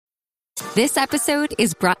This episode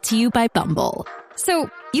is brought to you by Bumble. So,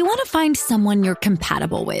 you want to find someone you're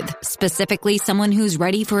compatible with, specifically someone who's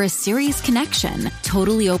ready for a serious connection,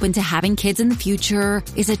 totally open to having kids in the future,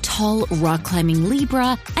 is a tall, rock-climbing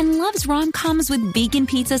Libra, and loves rom-coms with vegan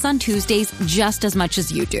pizzas on Tuesdays just as much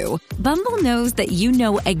as you do. Bumble knows that you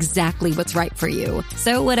know exactly what's right for you.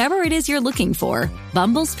 So whatever it is you're looking for,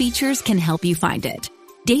 Bumble's features can help you find it.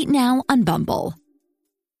 Date now on Bumble.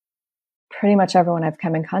 Pretty much everyone I've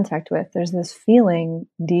come in contact with, there's this feeling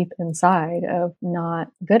deep inside of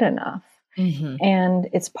not good enough. Mm-hmm. And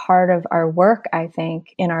it's part of our work, I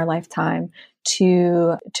think, in our lifetime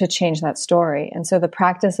to change that story. And so the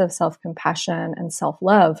practice of self-compassion and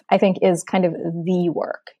self-love, I think, is kind of the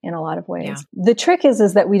work in a lot of ways. Yeah. The trick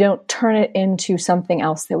is that we don't turn it into something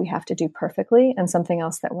else that we have to do perfectly and something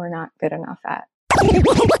else that we're not good enough at.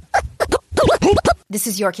 This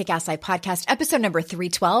is Your Kick-Ass Life podcast, episode number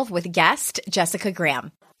 312 with guest Jessica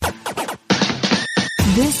Graham.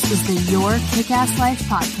 This is the Your Kick-Ass Life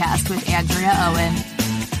podcast with Andrea Owen,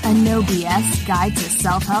 a no BS guide to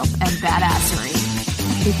self-help and badassery.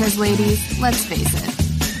 Because ladies, let's face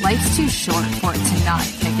it, life's too short for it to not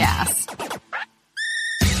kick ass.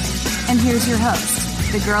 And here's your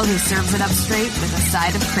host, the girl who serves it up straight with a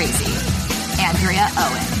side of crazy, Andrea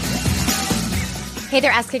Owen. Hey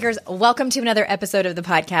there, ass kickers. Welcome to another episode of the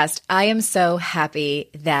podcast. I am so happy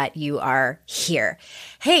that you are here.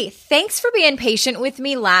 Hey, thanks for being patient with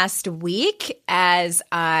me last week as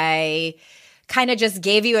I kind of just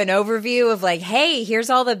gave you an overview of like, hey, here's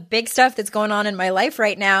all the big stuff that's going on in my life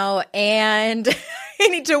right now. And I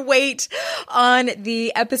need to wait on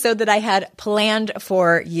the episode that I had planned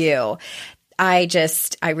for you. I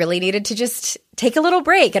really needed to just take a little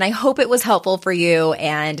break, and I hope it was helpful for you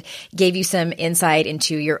and gave you some insight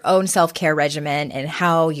into your own self-care regimen and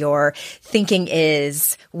how your thinking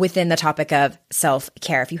is within the topic of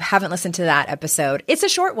self-care. If you haven't listened to that episode, it's a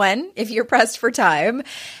short one. If you're pressed for time,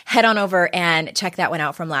 head on over and check that one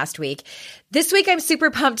out from last week. This week, I'm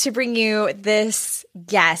super pumped to bring you this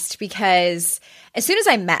guest because as soon as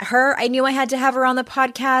I met her, I knew I had to have her on the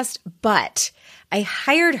podcast, but I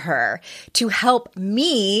hired her to help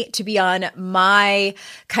me to be on my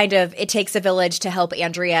kind of It Takes a Village to Help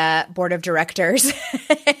Andrea board of directors.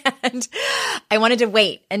 And I wanted to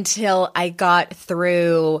wait until I got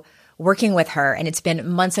through working with her. And it's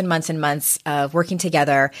been months and months and months of working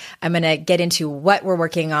together. I'm going to get into what we're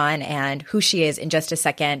working on and who she is in just a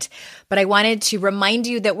second. But I wanted to remind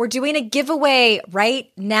you that we're doing a giveaway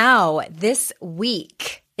right now this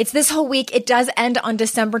week. It's this whole week. It does end on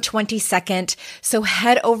December 22nd. So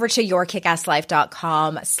head over to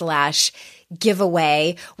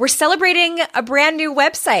yourkickasslife.com/giveaway. We're celebrating a brand new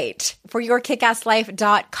website for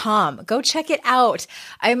yourkickasslife.com. Go check it out.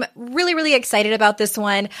 I'm really, really excited about this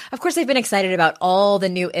one. Of course, I've been excited about all the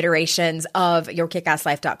new iterations of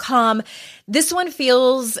yourkickasslife.com. This one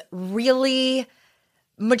feels really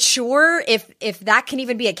mature, if that can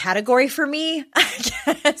even be a category for me, I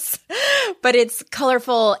guess. But it's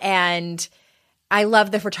colorful and I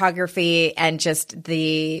love the photography and just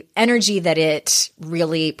the energy that it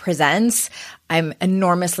really presents. I'm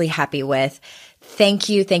enormously happy with. Thank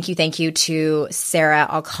you to Sarah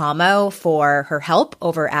Alcamo for her help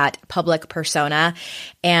over at Public Persona.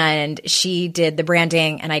 And she did the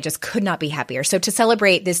branding, and I just could not be happier. So to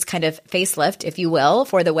celebrate this kind of facelift, if you will,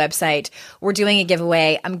 for the website, we're doing a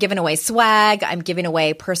giveaway. I'm giving away swag. I'm giving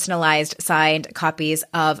away personalized signed copies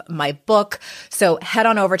of my book. So head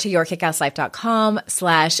on over to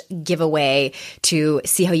yourkickasslife.com/giveaway to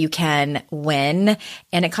see how you can win.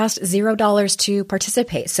 And it costs $0 to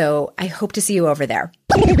participate. So I hope to see you over there.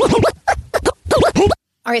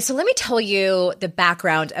 All right, so let me tell you the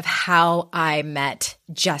background of how I met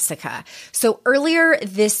Jessica. So earlier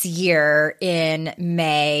this year in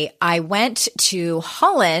May, I went to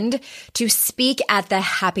Holland to speak at the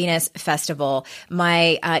Happiness Festival.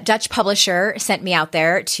 My Dutch publisher sent me out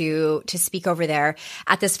there to speak over there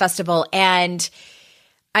at this festival, and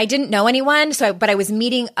I didn't know anyone, but I was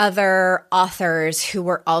meeting other authors who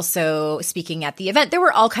were also speaking at the event. There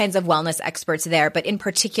were all kinds of wellness experts there, but in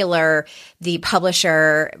particular, the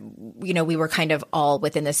publisher, we were kind of all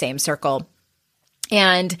within the same circle.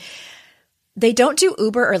 And they don't do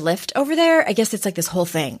Uber or Lyft over there. I guess it's like this whole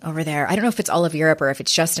thing over there. I don't know if it's all of Europe or if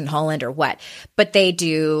it's just in Holland or what, but they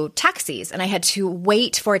do taxis. And I had to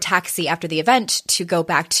wait for a taxi after the event to go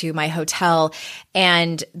back to my hotel.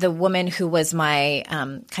 And the woman who was my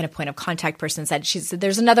kind of point of contact person said,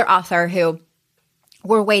 there's another author who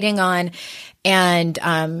we're waiting on, and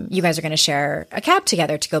you guys are going to share a cab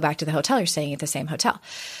together to go back to the hotel. You're staying at the same hotel.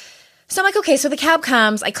 So I'm like, okay, so the cab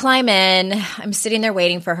comes, I climb in, I'm sitting there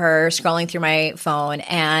waiting for her, scrolling through my phone,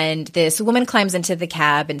 and this woman climbs into the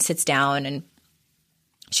cab and sits down, and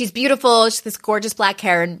she's beautiful. She's this gorgeous black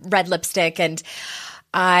hair and red lipstick, and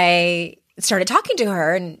I started talking to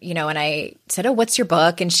her, and I said, oh, what's your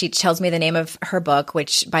book? And she tells me the name of her book,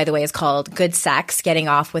 which, by the way, is called Good Sex, Getting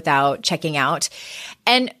Off Without Checking Out.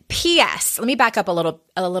 And P.S., let me back up a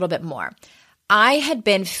little bit more. I had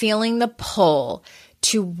been feeling the pull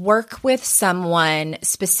to work with someone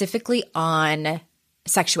specifically on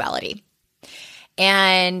sexuality.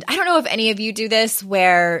 And I don't know if any of you do this,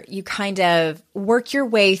 where you kind of work your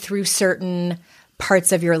way through certain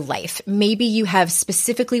parts of your life. Maybe you have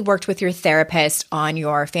specifically worked with your therapist on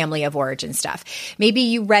your family of origin stuff. Maybe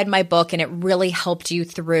you read my book and it really helped you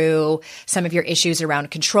through some of your issues around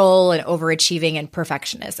control and overachieving and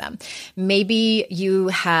perfectionism. Maybe you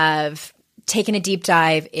have taken a deep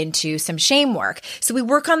dive into some shame work. So we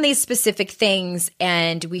work on these specific things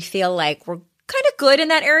and we feel like we're kind of good in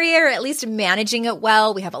that area, or at least managing it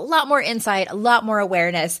well. We have a lot more insight, a lot more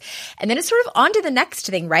awareness. And then it's sort of on to the next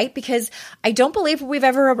thing, right? Because I don't believe we've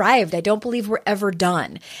ever arrived. I don't believe we're ever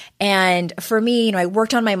done. And for me, I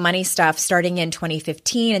worked on my money stuff starting in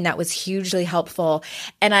 2015, and that was hugely helpful.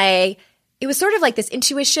 And it was sort of like this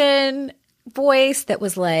intuition voice that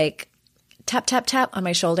was like, tap, tap, tap on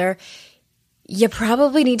my shoulder. You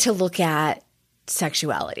probably need to look at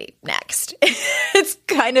sexuality next. It's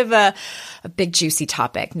kind of a big, juicy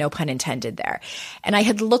topic, no pun intended there. And I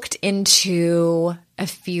had looked into a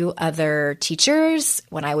few other teachers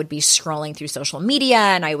when I would be scrolling through social media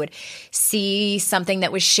and I would see something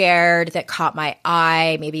that was shared that caught my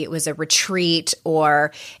eye. Maybe it was a retreat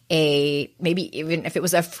or maybe even if it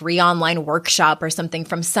was a free online workshop or something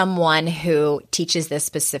from someone who teaches this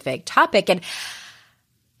specific topic. And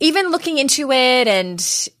even looking into it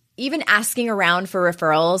and even asking around for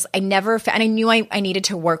referrals, and I knew I needed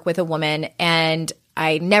to work with a woman, and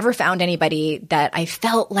I never found anybody that I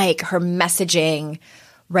felt like her messaging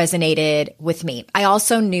resonated with me. I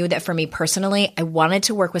also knew that for me personally, I wanted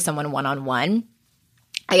to work with someone one-on-one.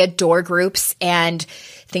 I adore groups and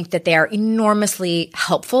think that they are enormously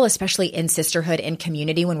helpful, especially in sisterhood and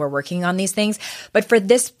community when we're working on these things. But for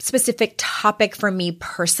this specific topic for me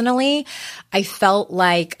personally, I felt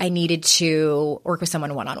like I needed to work with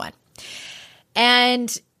someone one-on-one.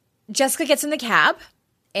 And Jessica gets in the cab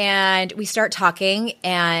and we start talking,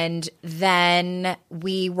 and then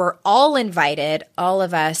we were all invited, all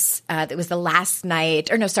of us. It was the last night,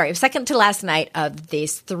 it was second to last night of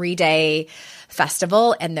this 3-day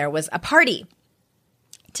festival, and there was a party.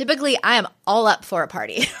 Typically, I am all up for a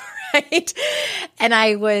party, right? And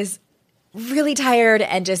I was really tired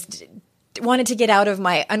and just wanted to get out of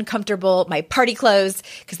my party clothes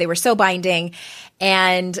because they were so binding.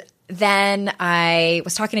 And then I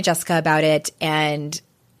was talking to Jessica about it and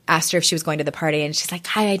asked her if she was going to the party. And she's like,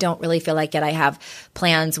 hi, I don't really feel like it. I have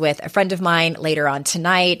plans with a friend of mine later on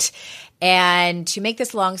tonight. And to make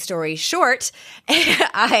this long story short,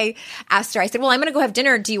 I asked her, I said, well, I'm going to go have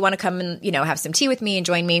dinner. Do you want to come and, have some tea with me and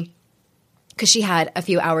join me? Because she had a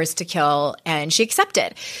few hours to kill, and she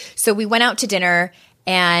accepted. So we went out to dinner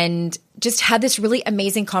and just had this really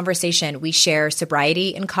amazing conversation. We share sobriety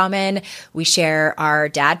in common. We share our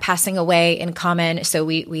dad passing away in common. So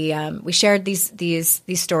we shared these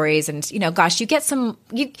stories, and gosh, you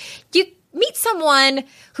meet someone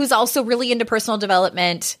who's also really into personal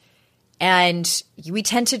development, and we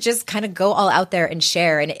tend to just kind of go all out there and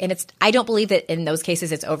share. And it's, I don't believe that in those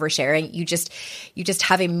cases it's oversharing. You just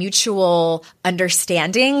have a mutual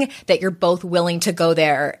understanding that you're both willing to go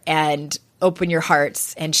there and open your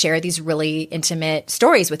hearts and share these really intimate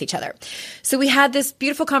stories with each other. So we had this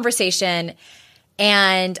beautiful conversation,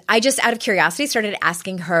 and I just out of curiosity started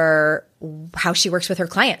asking her how she works with her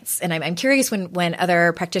clients. And I'm curious when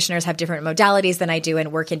other practitioners have different modalities than I do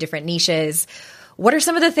and work in different niches, what are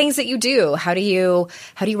some of the things that you do? How do you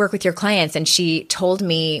work with your clients? And she told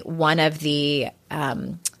me one of the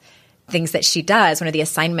things that she does, one of the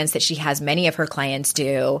assignments that she has many of her clients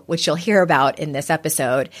do, which you'll hear about in this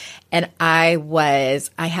episode. And I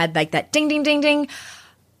had like that ding, ding, ding, ding.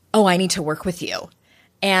 Oh, I need to work with you.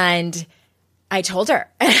 And I told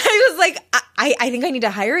her, I was like, I think I need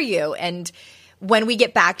to hire you. And when we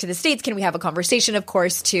get back to the States, can we have a conversation, of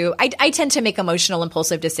course, too? I tend to make emotional,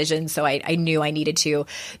 impulsive decisions, so I knew I needed to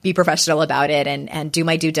be professional about it and do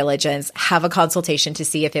my due diligence, have a consultation to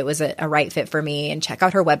see if it was a right fit for me, and check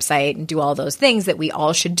out her website and do all those things that we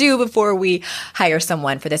all should do before we hire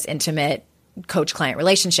someone for this intimate coach-client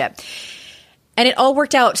relationship. And it all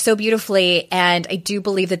worked out so beautifully. And I do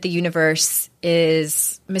believe that the universe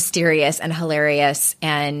is mysterious and hilarious.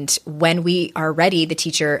 And when we are ready, the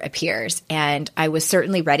teacher appears. And I was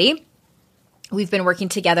certainly ready. We've been working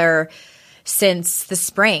together since the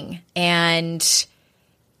spring, and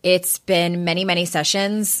it's been many, many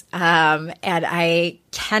sessions. And I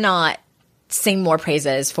cannot sing more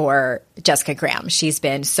praises for Jessica Graham. She's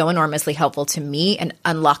been so enormously helpful to me in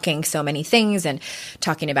unlocking so many things and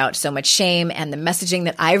talking about so much shame and the messaging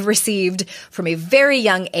that I've received from a very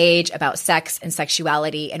young age about sex and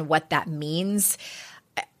sexuality and what that means.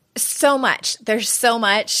 So much. There's so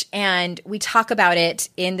much. And we talk about it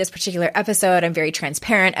in this particular episode. I'm very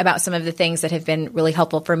transparent about some of the things that have been really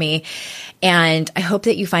helpful for me. And I hope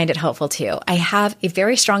that you find it helpful too. I have a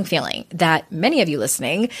very strong feeling that many of you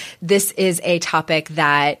listening, this is a topic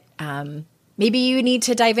that maybe you need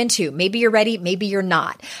to dive into. Maybe you're ready, maybe you're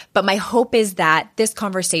not. But my hope is that this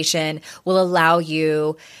conversation will allow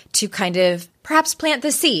you to kind of perhaps plant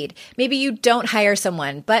the seed. Maybe you don't hire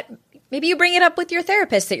someone, but maybe you bring it up with your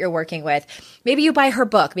therapist that you're working with. Maybe you buy her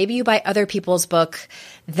book. Maybe you buy other people's book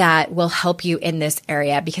that will help you in this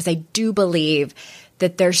area, because I do believe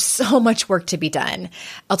that there's so much work to be done.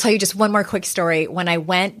 I'll tell you just one more quick story. When I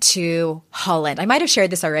went to Holland, I might have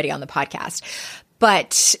shared this already on the podcast,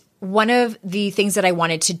 but one of the things that I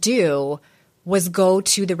wanted to do was go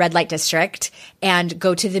to the red light district and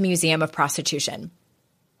go to the Museum of Prostitution.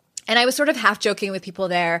 And I was sort of half joking with people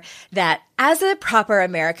there that as a proper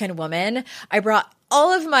American woman, I brought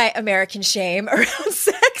all of my American shame around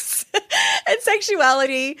sex and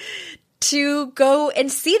sexuality to go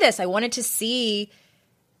and see this. I wanted to see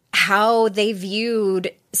how they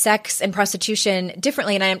viewed sex and prostitution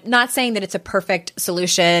differently. And I'm not saying that it's a perfect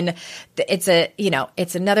solution. It's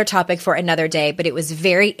it's another topic for another day, but it was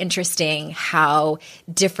very interesting how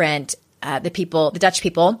different the Dutch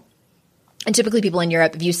people, and typically people in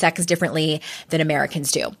Europe, view sex differently than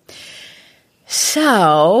Americans do.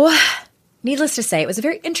 So, needless to say, it was a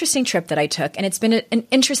very interesting trip that I took, and it's been an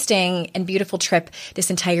interesting and beautiful trip this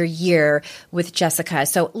entire year with Jessica.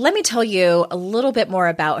 So let me tell you a little bit more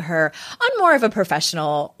about her on more of a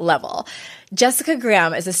professional level. Jessica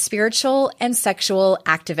Graham is a spiritual and sexual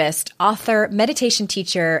activist, author, meditation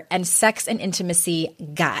teacher, and sex and intimacy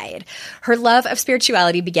guide. Her love of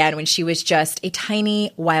spirituality began when she was just a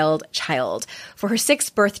tiny, wild child. For her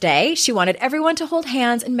 6th birthday, she wanted everyone to hold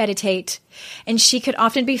hands and meditate, and she could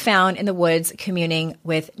often be found in the woods communing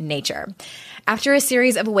with nature. After a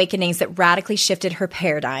series of awakenings that radically shifted her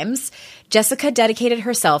paradigms, Jessica dedicated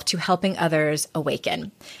herself to helping others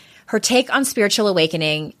awaken. Her take on spiritual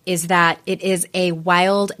awakening is that it is a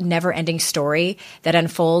wild, never-ending story that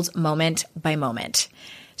unfolds moment by moment.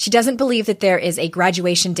 She doesn't believe that there is a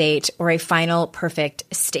graduation date or a final perfect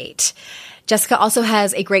state. Jessica also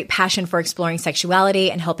has a great passion for exploring sexuality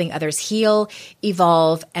and helping others heal,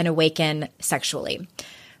 evolve, and awaken sexually.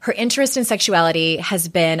 Her interest in sexuality has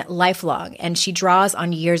been lifelong, and she draws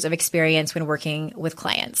on years of experience when working with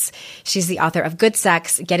clients. She's the author of Good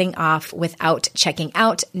Sex, Getting Off Without Checking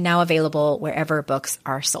Out, now available wherever books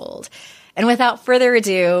are sold. And without further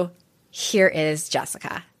ado, here is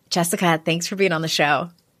Jessica. Jessica, thanks for being on the show.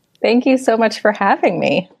 Thank you so much for having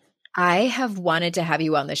me. I have wanted to have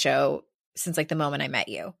you on the show since like the moment I met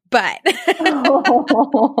you, but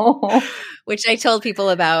which I told people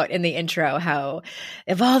about in the intro, how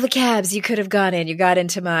of all the cabs you could have gone in, you got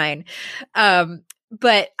into mine.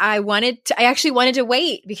 But I actually wanted to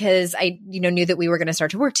wait because I, knew that we were going to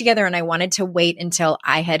start to work together, and I wanted to wait until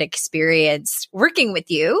I had experienced working with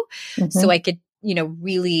you so I could,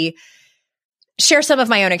 really share some of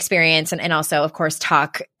my own experience and also, of course,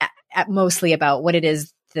 talk mostly about what it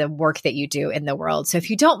is, the work that you do in the world. So if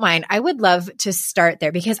you don't mind, I would love to start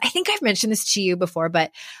there, because I think I've mentioned this to you before, but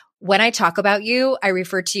when I talk about you, I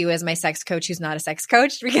refer to you as my sex coach who's not a sex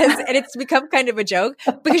coach, and it's become kind of a joke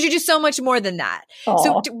because you do so much more than that. Aww.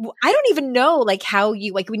 So I don't even know how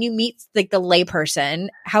you, when you meet the layperson,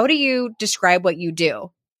 how do you describe what you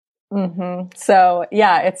do? So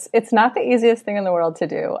yeah, it's not the easiest thing in the world to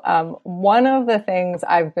do. One of the things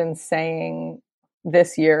I've been saying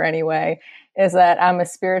this year anyway is that I'm a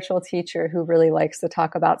spiritual teacher who really likes to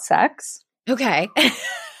talk about sex. Okay.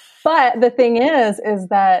 But the thing is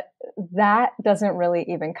that doesn't really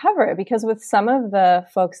even cover it, because with some of the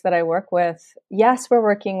folks that I work with, yes, we're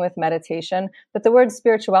working with meditation, but the word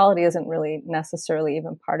spirituality isn't really necessarily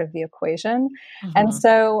even part of the equation. And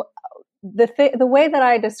so the way that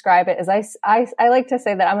I describe it is I like to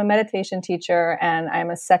say that I'm a meditation teacher and I'm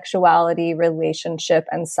a sexuality, relationship,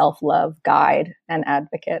 and self-love guide and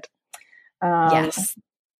advocate. Yes.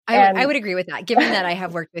 I would agree with that. Given that I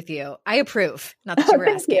have worked with you, I approve. Not that you were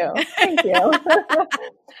asking. Thank you.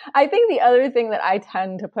 I think the other thing that I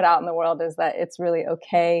tend to put out in the world is that it's really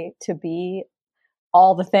okay to be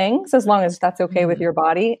all the things as long as that's okay with your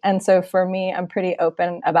body. And so for me, I'm pretty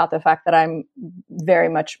open about the fact that I'm very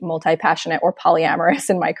much multi-passionate or polyamorous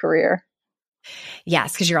in my career.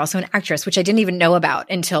 Yes, because you're also an actress, which I didn't even know about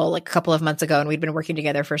until like a couple of months ago. And we'd been working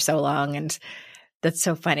together for so long. And that's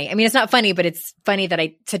so funny. I mean, it's not funny, but it's funny that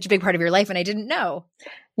such a big part of your life and I didn't know.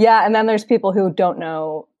 Yeah. And then there's people who don't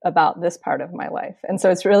know about this part of my life. And so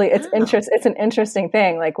it's an interesting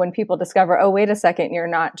thing. Like when people discover, oh, wait a second, you're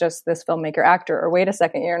not just this filmmaker actor, or wait a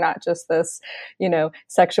second, you're not just this,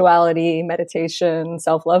 sexuality, meditation,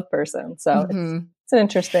 self-love person. So it's an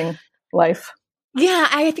interesting life. Yeah.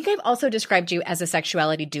 I think I've also described you as a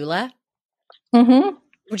sexuality doula.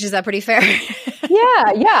 Which is that pretty fair? Yeah,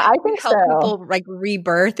 I think help people like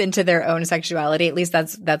rebirth into their own sexuality. At least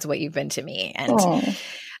that's what you've been to me. And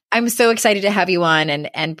I'm so excited to have you on,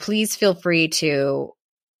 and please feel free to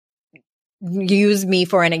use me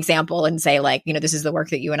for an example and say like, this is the work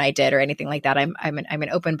that you and I did or anything like that. I'm an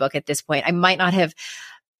open book at this point. I might not have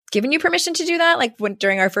given you permission to do that like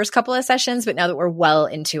during our first couple of sessions, but now that we're well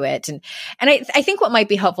into it. And I think what might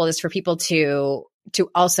be helpful is for people to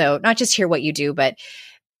also not just hear what you do, but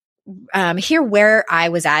hear where I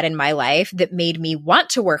was at in my life that made me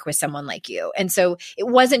want to work with someone like you. And so it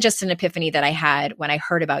wasn't just an epiphany that I had when I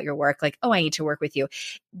heard about your work, like, oh, I need to work with you.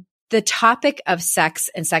 The topic of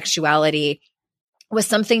sex and sexuality was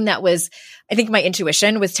something that was, I think my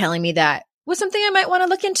intuition was telling me that was something I might want to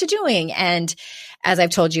look into doing. And as I've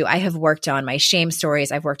told you, I have worked on my shame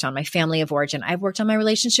stories. I've worked on my family of origin. I've worked on my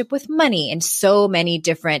relationship with money and so many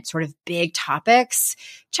different sort of big topics,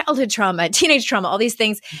 childhood trauma, teenage trauma, all these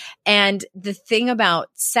things. And the thing about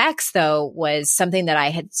sex, though, was something that I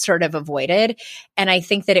had sort of avoided. And I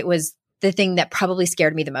think that it was the thing that probably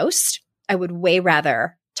scared me the most. I would way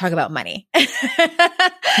rather talk about money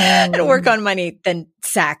and work on money than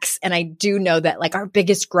sex. And I do know that like our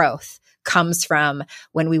biggest growth comes from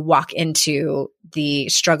when we walk into the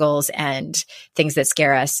struggles and things that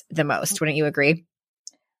scare us the most. Wouldn't you agree?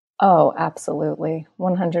 Oh, absolutely.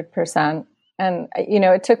 100%. And,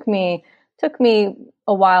 it took me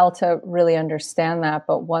a while to really understand that.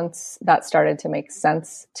 But once that started to make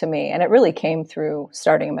sense to me, and it really came through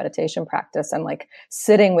starting a meditation practice and like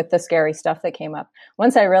sitting with the scary stuff that came up.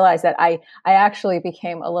 Once I realized that I actually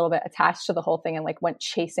became a little bit attached to the whole thing and like went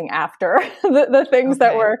chasing after the things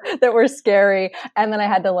that were scary. And then I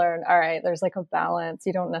had to learn, all right, there's like a balance.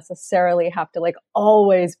 You don't necessarily have to like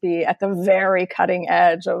always be at the very cutting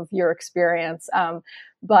edge of your experience.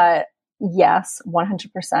 But yes,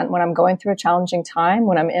 100%. When I'm going through a challenging time,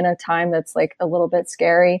 when I'm in a time that's like a little bit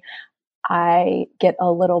scary, I get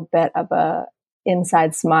a little bit of a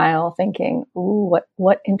inside smile thinking, ooh,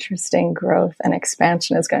 what interesting growth and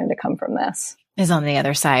expansion is going to come from this. Is on the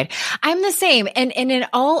other side. I'm the same. And in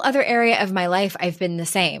all other area of my life, I've been the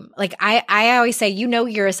same. Like I always say,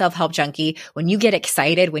 you're a self-help junkie when you get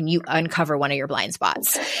excited, when you uncover one of your blind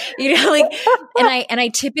spots, and I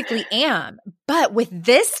typically am. But with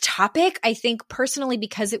this topic, I think personally,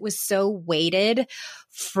 because it was so weighted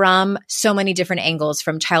from so many different angles,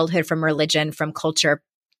 from childhood, from religion, from culture,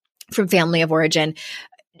 from family of origin,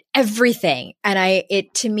 everything. And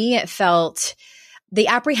to me, it felt the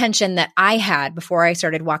apprehension that I had before I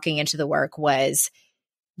started walking into the work was,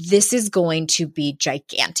 this is going to be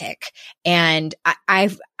gigantic. And I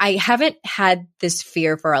haven't had this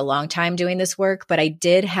fear for a long time doing this work, but I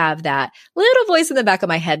did have that little voice in the back of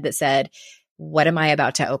my head that said, what am I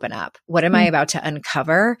about to open up? What am I about to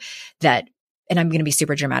uncover that, and I'm going to be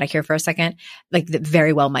super dramatic here for a second, like that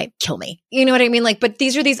very well might kill me. You know what I mean? Like, but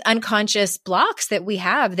these are these unconscious blocks that we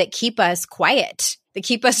have that keep us quiet, that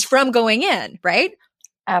keep us from going in, right?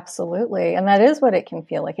 Absolutely. And that is what it can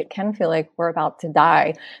feel like. It can feel like we're about to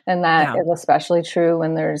die. And that is especially true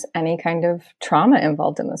when there's any kind of trauma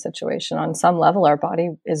involved in the situation. On some level, our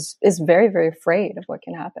body is very, very afraid of what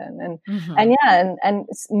can happen. And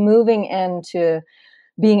moving into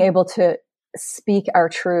being able to speak our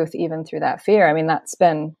truth even through that fear. I mean, that's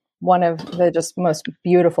been one of the just most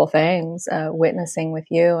beautiful things, witnessing with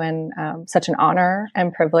you, and such an honor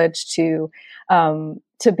and privilege to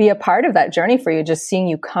be a part of that journey for you, just seeing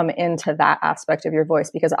you come into that aspect of your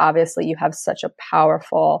voice, because obviously you have such a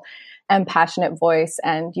powerful and passionate voice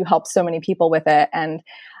and you help so many people with it. And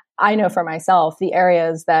I know for myself, the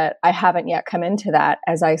areas that I haven't yet come into that,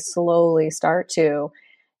 as I slowly start to,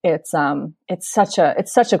 it's such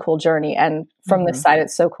a cool journey. And from this side,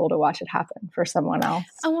 it's so cool to watch it happen for someone else.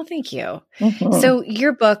 Oh, well, thank you. So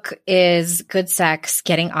your book is Good Sex,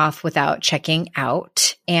 Getting Off Without Checking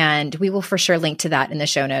Out. And we will for sure link to that in the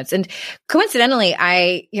show notes. And coincidentally,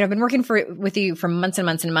 I've been working with you for months and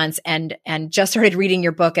months and months and just started reading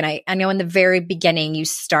your book. And I know in the very beginning, you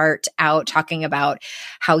start out talking about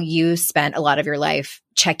how you spent a lot of your life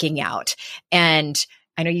checking out. And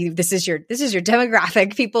I know this is your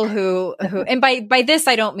demographic, people who, and by this,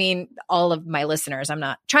 I don't mean all of my listeners. I'm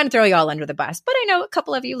not trying to throw you all under the bus, but I know a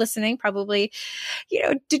couple of you listening probably,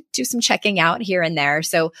 do some checking out here and there.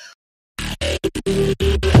 So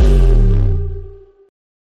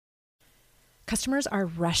customers are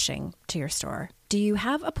rushing to your store. Do you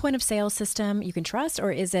have a point of sale system you can trust,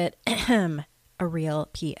 or is it a real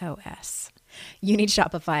POS? You need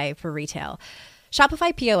Shopify for retail.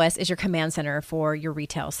 Shopify POS is your command center for your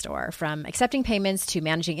retail store. From accepting payments to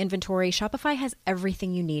managing inventory, Shopify has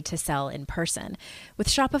everything you need to sell in person. With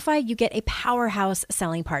Shopify, you get a powerhouse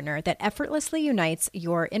selling partner that effortlessly unites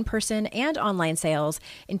your in-person and online sales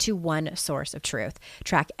into one source of truth.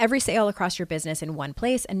 Track every sale across your business in one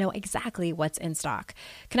place and know exactly what's in stock.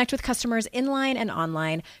 Connect with customers inline and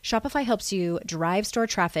online. Shopify helps you drive store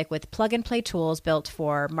traffic with plug-and-play tools built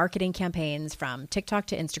for marketing campaigns from TikTok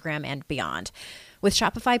to Instagram and beyond. With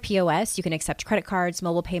Shopify POS, you can accept credit cards,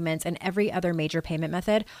 mobile payments, and every other major payment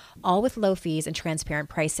method, all with low fees and transparent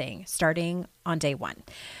pricing, starting on day one.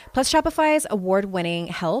 Plus, Shopify's award-winning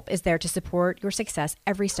help is there to support your success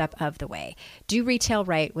every step of the way. Do retail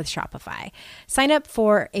right with Shopify. Sign up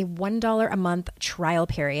for a $1 a month trial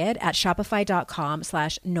period at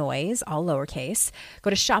shopify.com/noise, all lowercase.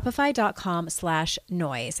 Go to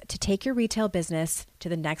shopify.com/noise to take your retail business to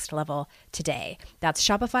the next level today. That's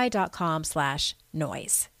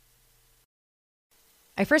shopify.com/noise.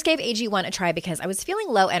 I first gave AG1 a try because I was feeling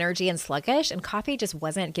low energy and sluggish, and coffee just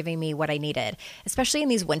wasn't giving me what I needed. Especially in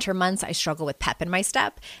these winter months, I struggle with pep in my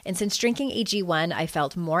step. And since drinking AG1, I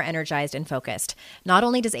felt more energized and focused. Not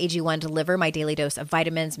only does AG1 deliver my daily dose of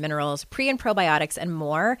vitamins, minerals, pre and probiotics, and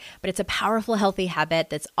more, but it's a powerful, healthy habit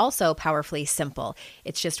that's also powerfully simple.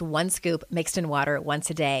 It's just one scoop mixed in water once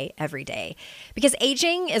a day, every day. Because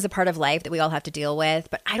aging is a part of life that we all have to deal with,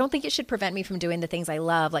 but I don't think it should prevent me from doing the things I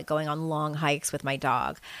love, like going on long hikes with my dog.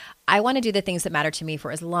 I want to do the things that matter to me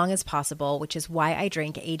for as long as possible, which is why I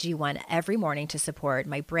drink AG1 every morning to support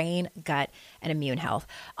my brain, gut, and immune health.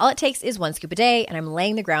 All it takes is one scoop a day, and I'm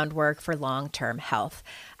laying the groundwork for long-term health.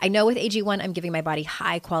 I know with AG1, I'm giving my body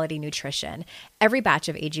high-quality nutrition. Every batch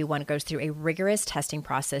of AG1 goes through a rigorous testing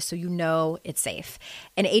process, so you know it's safe.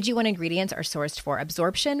 And AG1 ingredients are sourced for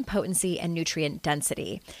absorption, potency, and nutrient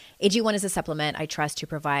density. AG1 is a supplement I trust to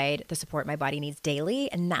provide the support my body needs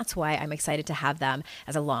daily, and that's why I'm excited to have them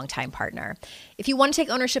as a longtime partner. If you want to take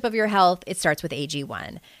ownership of your health, it starts with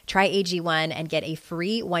AG1. Try AG1 and get a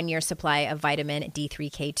free 1-year supply of vitamin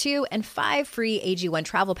D3K2 and 5 free AG1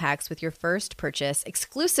 travel packs with your first purchase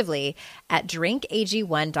exclusively at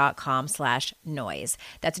drinkag1.com/noise.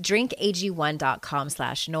 That's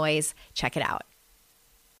drinkag1.com/noise. Check it out.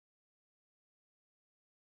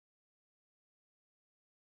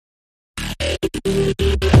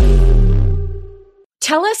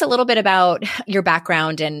 Tell us a little bit about your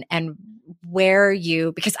background and where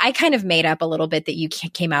you, because I kind of made up a little bit that you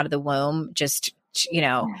came out of the womb just,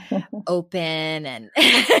 open and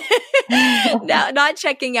not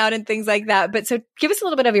checking out and things like that. But so give us a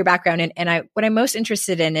little bit of your background. And what I'm most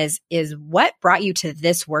interested in is what brought you to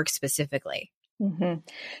this work specifically? Mm-hmm.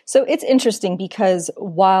 So it's interesting because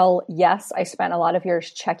while, yes, I spent a lot of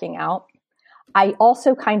years checking out, I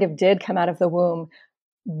also kind of did come out of the womb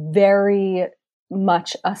very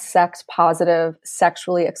much a sex positive,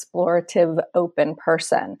 sexually explorative, open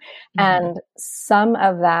person. Mm-hmm. And some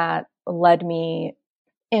of that led me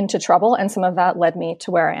into trouble, and some of that led me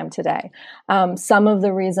to where I am today. Some of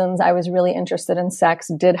the reasons I was really interested in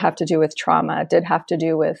sex did have to do with trauma, did have to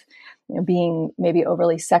do with being maybe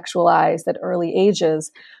overly sexualized at early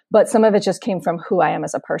ages, but some of it just came from who I am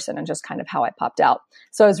as a person and just kind of how I popped out.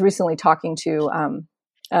 So I was recently talking to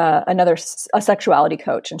a sexuality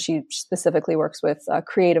coach, and she specifically works with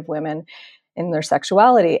creative women in their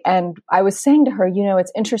sexuality. And I was saying to her,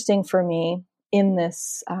 it's interesting for me in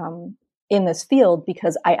this field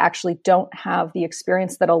because I actually don't have the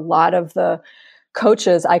experience that a lot of the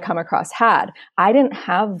coaches I come across had. I didn't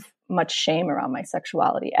have much shame around my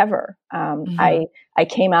sexuality ever. I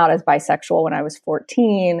came out as bisexual when I was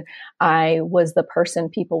 14. I was the person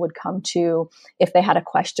people would come to if they had a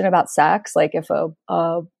question about sex. Like if a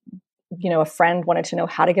friend wanted to know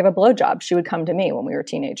how to give a blowjob, she would come to me when we were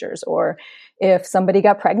teenagers. Or If somebody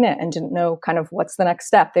got pregnant and didn't know kind of what's the next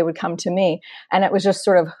step, they would come to me. And it was just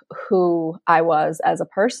sort of who I was as a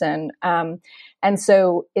person. And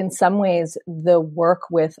so in some ways, the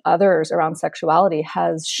work with others around sexuality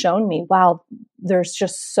has shown me, wow, there's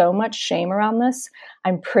just so much shame around this.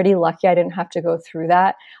 I'm pretty lucky I didn't have to go through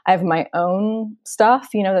that. I have my own stuff,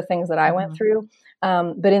 the things that I went through.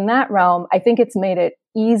 But in that realm, I think it's made it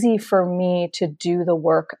easy for me to do the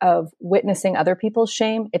work of witnessing other people's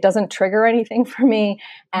shame. It doesn't trigger anything for me.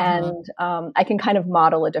 And I can kind of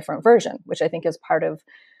model a different version, which I think is part of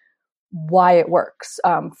why it works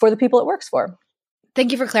for the people it works for.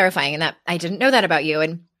 Thank you for clarifying. And that I didn't know that about you.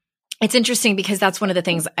 And it's interesting because that's one of the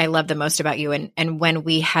things I love the most about you. And when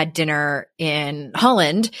we had dinner in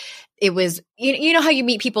Holland, it was, you know how you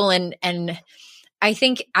meet people and I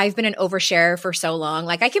think I've been an overshare for so long.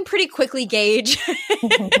 Like I can pretty quickly gauge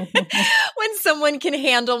when someone can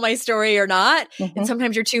handle my story or not. And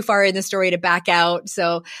sometimes you're too far in the story to back out.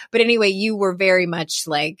 So, but anyway, you were very much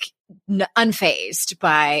like unfazed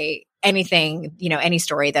by anything, any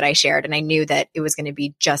story that I shared. And I knew that it was going to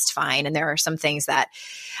be just fine. And there are some things that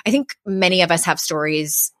I think many of us have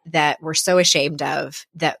stories that we're so ashamed of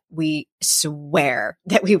that we swear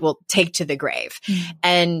that we will take to the grave.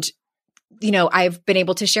 And I've been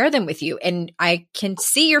able to share them with you and I can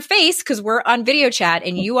see your face because we're on video chat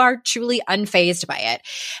and you are truly unfazed by it.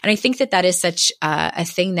 And I think that is such a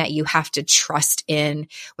thing that you have to trust in,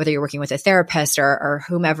 whether you're working with a therapist or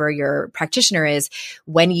whomever your practitioner is,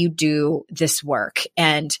 when you do this work.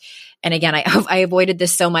 And again, I avoided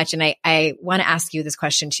this so much. And I want to ask you this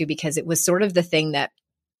question too, because it was sort of the thing that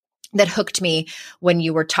hooked me when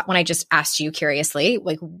you were when I just asked you curiously,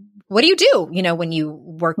 like, what do you do, when you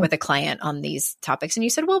work with a client on these topics? And you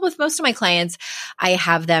said, well, with most of my clients, I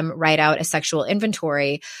have them write out a sexual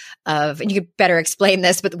inventory of, and you could better explain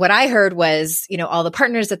this, but what I heard was, all the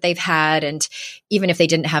partners that they've had, and even if they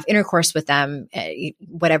didn't have intercourse with them,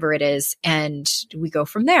 whatever it is, and we go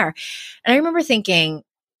from there. And I remember thinking,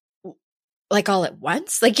 like all at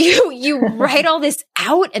once, like you write all this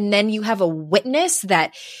out and then you have a witness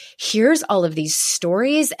that hears all of these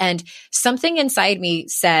stories, and something inside me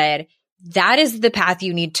said, that is the path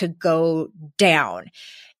you need to go down.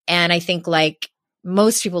 And I think like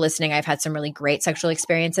most people listening, I've had some really great sexual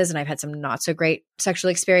experiences and I've had some not so great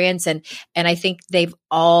sexual experience. And I think they've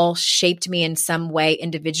all shaped me in some way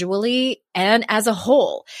individually and as a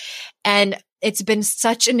whole. And it's been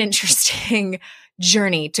such an interesting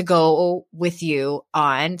journey to go with you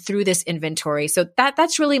on through this inventory. So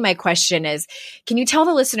that's really my question is, can you tell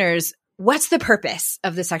the listeners what's the purpose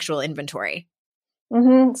of the sexual inventory?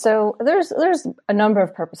 So there's a number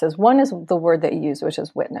of purposes. One is the word that you use, which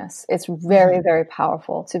is witness. It's very, very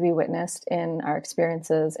powerful to be witnessed in our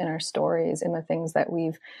experiences, in our stories, in the things that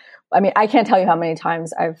I can't tell you how many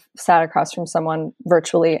times I've sat across from someone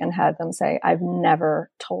virtually and had them say, I've never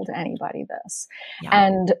told anybody this. Yeah.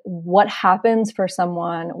 And what happens for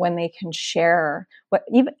someone when they can share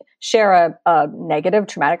a negative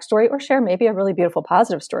traumatic story or share maybe a really beautiful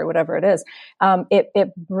positive story, whatever it is,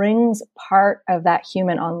 it brings part of that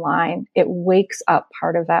human online. It wakes up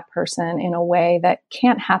part of that person in a way that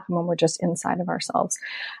can't happen when we're just inside of ourselves.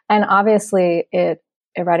 And obviously it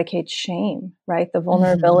eradicates shame, right? The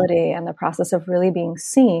vulnerability and the process of really being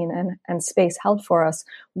seen and space held for us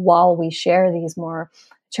while we share these more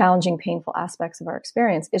challenging, painful aspects of our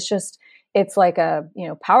experience. It's like a,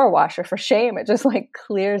 power washer for shame. It just like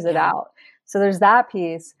clears it out. So there's that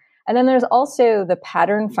piece. And then there's also the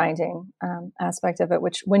pattern finding aspect of it,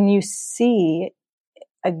 which when you see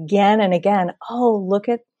again and again, oh, look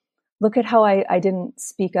at how I didn't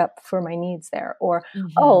speak up for my needs there, or,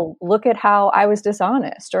 oh, look at how I was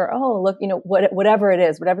dishonest, or, oh, look, whatever it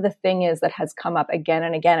is, whatever the thing is that has come up again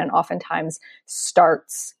and again, and oftentimes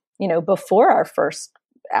starts, before our first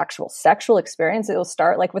actual sexual experience. It'll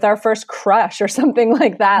start like with our first crush or something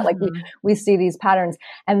like that. Like we see these patterns,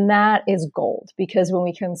 and that is gold, because when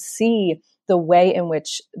we can see the way in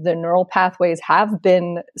which the neural pathways have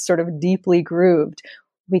been sort of deeply grooved,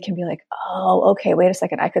 we can be like, oh, okay, wait a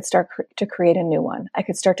second. I could start to create a new one. I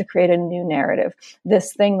could start to create a new narrative.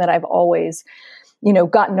 This thing that I've always,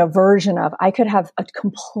 gotten a version of, I could have a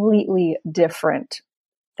completely different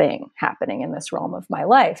thing happening in this realm of my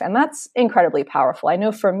life. And that's incredibly powerful. I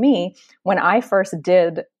know for me, when I first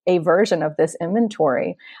did a version of this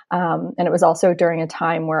inventory, and it was also during a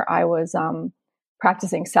time where I was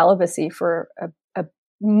practicing celibacy for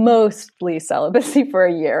mostly celibacy for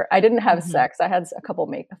a year. I didn't have sex. I had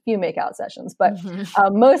a few makeout sessions, but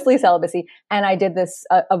mostly celibacy. And I did this,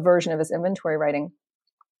 a version of this inventory writing.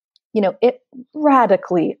 It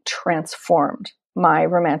radically transformed my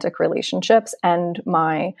romantic relationships and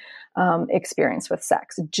my experience with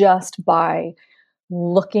sex just by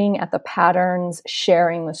looking at the patterns,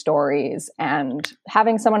 sharing the stories, and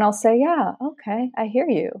having someone else say, yeah, okay, I hear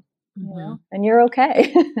you, you know, and you're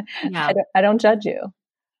okay. Yeah. I don't judge you.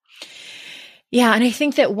 Yeah. And I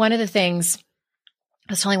think that one of the things,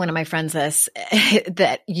 I was telling one of my friends this,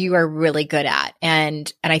 that you are really good at.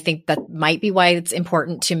 And I think that might be why it's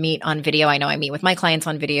important to meet on video. I know I meet with my clients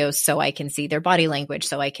on video so I can see their body language,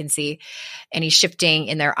 so I can see any shifting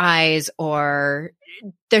in their eyes, or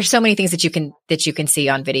there's so many things that you can see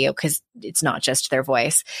on video because it's not just their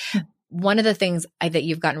voice. One of the things that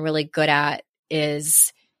you've gotten really good at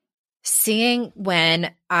is seeing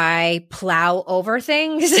when I plow over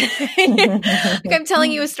things. Like I'm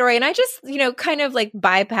telling you a story and I just, kind of like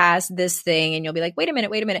bypass this thing, and you'll be like, wait a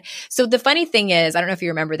minute. So the funny thing is, I don't know if you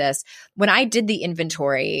remember this, when I did the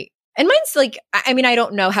inventory, and mine's like, I mean, I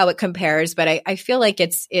don't know how it compares, but I feel like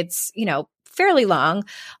it's, fairly long.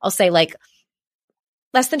 I'll say like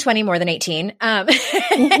less than 20, more than 18.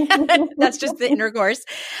 That's just the intercourse.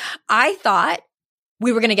 I thought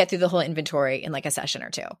we were going to get through the whole inventory in like a session or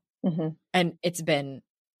two. And it's been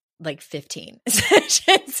like 15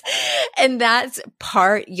 sessions. And that's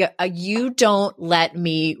part, you don't let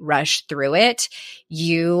me rush through it.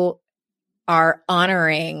 You are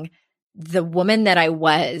honoring the woman that I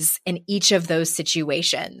was in each of those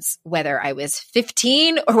situations, whether I was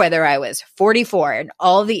 15 or whether I was 44 and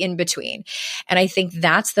all the in between. And I think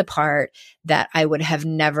that's the part that I would have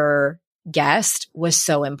never guessed was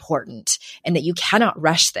so important, and that you cannot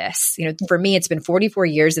rush this. For me, it's been 44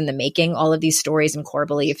 years in the making, all of these stories and core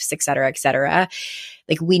beliefs, et cetera, et cetera.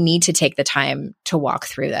 Like we need to take the time to walk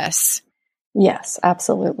through this. Yes,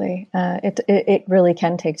 absolutely. It really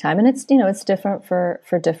can take time, and it's different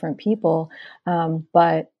for different people.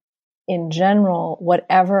 But in general,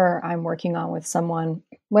 whatever I'm working on with someone,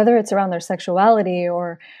 whether it's around their sexuality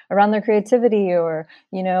or around their creativity or,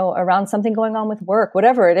 around something going on with work,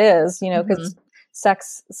 whatever it is, because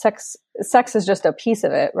sex is just a piece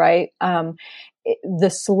of it, right? The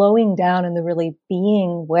slowing down and the really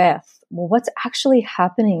being with, well, what's actually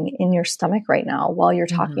happening in your stomach right now while you're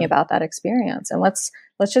talking about that experience? And let's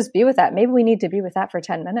just be with that. Maybe we need to be with that for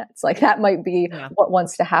 10 minutes. Like that might be what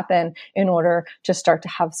wants to happen in order to start to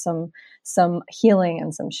have some healing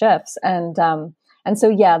and some shifts. And so,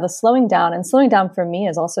 the slowing down for me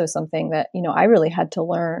is also something that, I really had to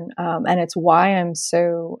learn. And it's why I'm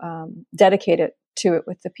so dedicated to it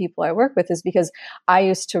with the people I work with, is because I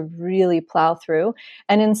used to really plow through.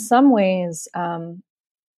 And in some ways,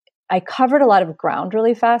 I covered a lot of ground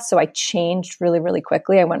really fast. So I changed really, really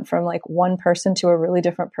quickly. I went from like one person to a really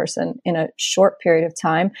different person in a short period of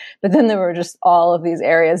time. But then there were just all of these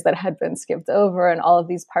areas that had been skipped over, and all of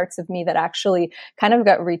these parts of me that actually kind of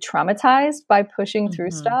got re-traumatized by pushing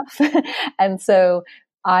through stuff. And so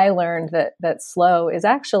I learned that slow is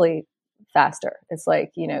actually faster. It's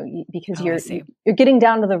like, because you're getting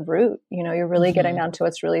down to the root, you're really getting down to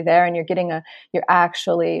what's really there, and you're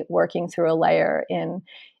actually working through a layer in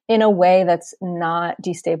a way that's not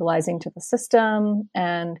destabilizing to the system.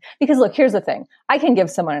 And because look, here's the thing, I can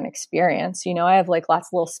give someone an experience, I have like lots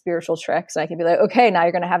of little spiritual tricks. I can be like, okay, now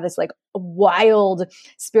you're going to have this like wild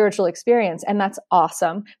spiritual experience. And that's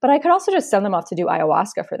awesome. But I could also just send them off to do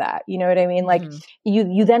ayahuasca for that. You know what I mean? Like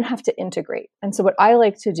you then have to integrate. And so what I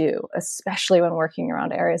like to do, especially when working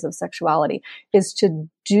around areas of sexuality, is to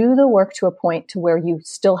do the work to a point to where you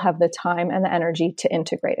still have the time and the energy to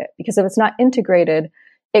integrate it. Because if it's not integrated,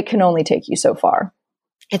 it can only take you so far.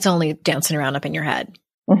 It's only dancing around up in your head,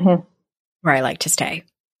 where I like to stay.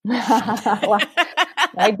 Well,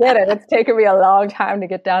 I get it. It's taken me a long time to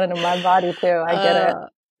get down into my body too. I get it.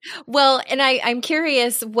 Well, and I'm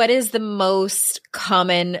curious, what is the most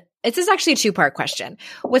common, this is actually a two-part question.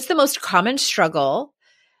 What's the most common struggle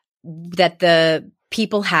that the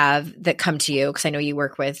people have that come to you? Because I know you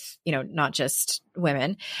work with, not just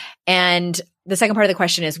women. And the second part of the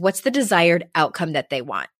question is, what's the desired outcome that they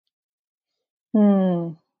want?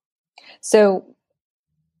 So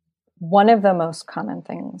one of the most common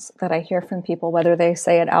things that I hear from people, whether they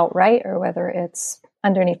say it outright or whether it's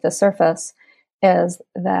underneath the surface, is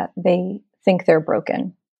that they think they're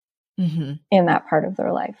broken in that part of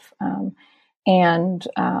their life. And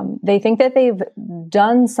they think that they've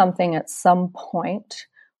done something at some point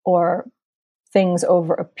or things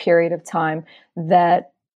over a period of time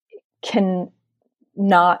that can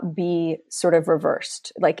not be sort of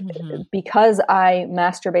reversed. Like because I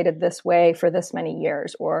masturbated this way for this many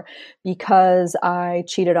years, or because I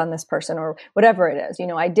cheated on this person, or whatever it is,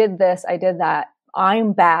 I did this, I did that.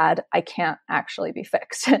 I'm bad, I can't actually be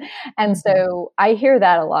fixed. And so I hear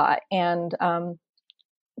that a lot. And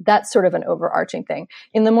that's sort of an overarching thing.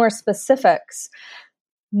 In the more specifics,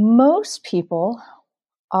 most people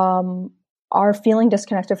are feeling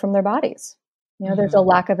disconnected from their bodies. There's a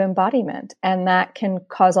lack of embodiment, and that can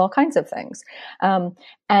cause all kinds of things.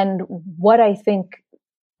 And what I think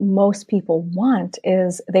most people want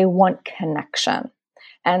is they want connection.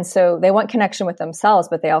 And so they want connection with themselves,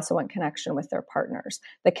 but they also want connection with their partners.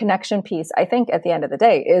 The connection piece, I think at the end of the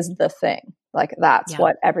day, is the thing. Like that's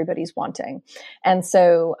what everybody's wanting. And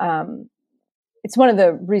so it's one of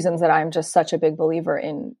the reasons that I'm just such a big believer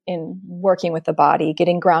in working with the body,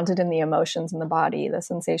 getting grounded in the emotions in the body, the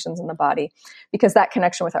sensations in the body, because that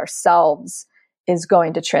connection with ourselves is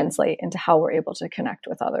going to translate into how we're able to connect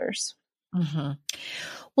with others. Mm-hmm.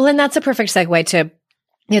 Well, and that's a perfect segue to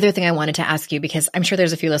the other thing I wanted to ask you, because I'm sure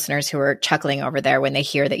there's a few listeners who are chuckling over there when they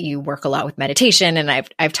hear that you work a lot with meditation. And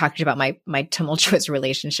I've talked to you about my tumultuous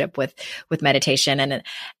relationship with meditation, and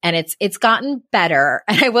it's gotten better.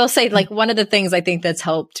 And I will say, like, one of the things I think that's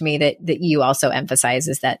helped me that you also emphasize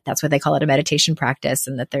is that that's what they call it, a meditation practice,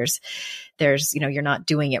 and that there's you're not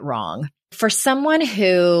doing it wrong. For someone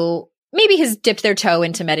who maybe has dipped their toe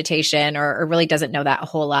into meditation or really doesn't know that a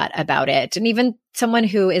whole lot about it, and even someone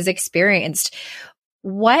who is experienced,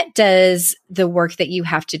 what does the work that you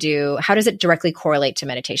have to do, how does it directly correlate to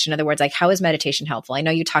meditation? In other words, like, how is meditation helpful? I know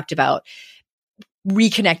you talked about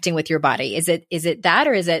reconnecting with your body. Is it that,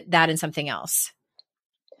 or is it that and something else?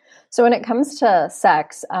 So when it comes to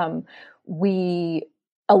sex, a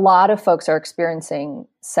lot of folks are experiencing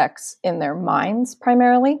sex in their minds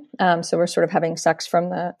primarily. So we're sort of having sex from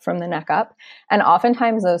the neck up. And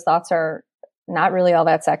oftentimes those thoughts are not really all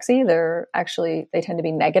that sexy. They tend to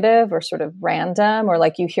be negative or sort of random, or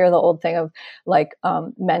like you hear the old thing of like,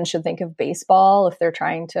 men should think of baseball if they're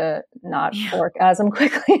trying to not orgasm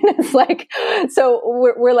quickly. And it's like, so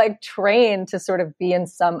we're like trained to sort of be in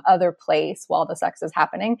some other place while the sex is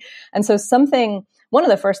happening. And so one of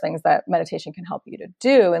the first things that meditation can help you to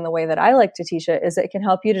do, in the way that I like to teach it, is it can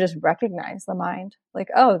help you to just recognize the mind. Like,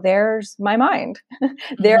 oh, there's my mind.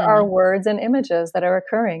 There are words and images that are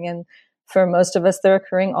occurring. And for most of us, they're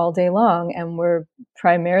occurring all day long, and we're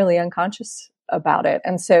primarily unconscious about it.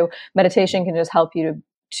 And so meditation can just help you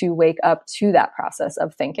to wake up to that process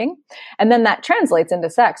of thinking. And then that translates into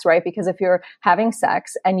sex, right? Because if you're having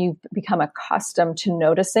sex and you become accustomed to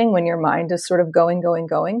noticing when your mind is sort of going,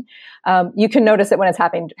 you can notice it when it's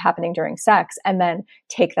happening during sex, and then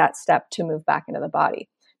take that step to move back into the body.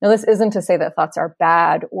 Now, this isn't to say that thoughts are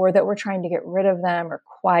bad or that we're trying to get rid of them or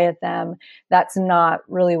quiet them. That's not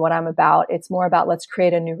really what I'm about. It's more about, let's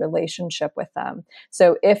create a new relationship with them.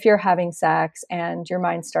 So if you're having sex and your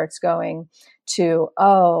mind starts going to,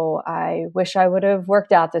 oh, I wish I would have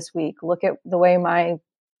worked out this week. Look at the way my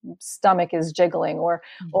stomach is jiggling, or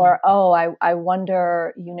oh, I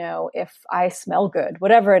wonder, if I smell good,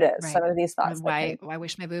 whatever it is. Right. Some of these thoughts. Why I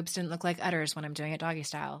wish my boobs didn't look like udders when I'm doing it doggy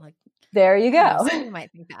style. Like, there you go. You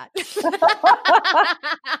might think that.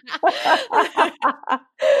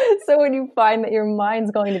 So when you find that your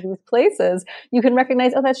mind's going to these places, you can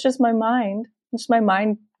recognize, oh, that's just my mind. It's just my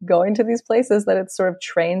mind going to these places that it's sort of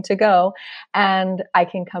trained to go, and I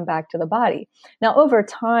can come back to the body. Now, over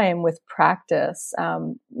time with practice,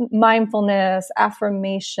 mindfulness,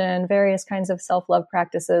 affirmation, various kinds of self-love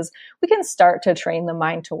practices, we can start to train the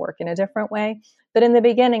mind to work in a different way. But in the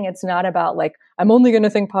beginning, it's not about like, I'm only going to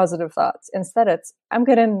think positive thoughts. Instead, it's, I'm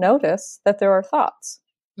going to notice that there are thoughts.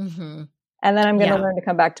 Mm-hmm. And then I'm going to learn to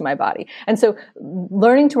come back to my body. And so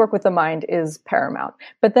learning to work with the mind is paramount,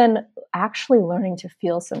 but then actually learning to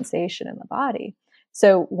feel sensation in the body.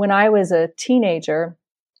 So when I was a teenager,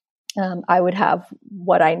 I would have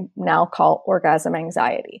what I now call orgasm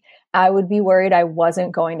anxiety. I would be worried I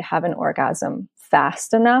wasn't going to have an orgasm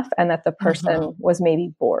fast enough and that the person was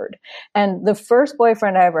maybe bored. And the first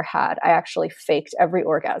boyfriend I ever had, I actually faked every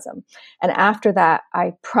orgasm. And after that,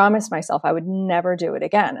 I promised myself I would never do it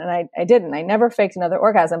again. And I didn't. I never faked another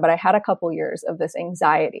orgasm, but I had a couple years of this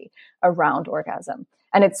anxiety around orgasm.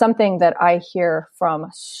 And it's something that I hear from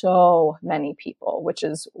so many people, which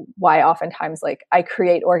is why oftentimes like I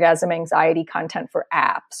create orgasm anxiety content for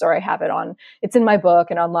apps, or I have it it's in my book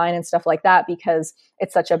and online and stuff like that, because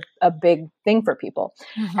it's such a big thing for people.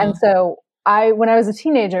 Mm-hmm. And so when I was a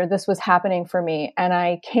teenager, this was happening for me, and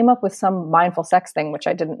I came up with some mindful sex thing, which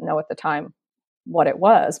I didn't know at the time what it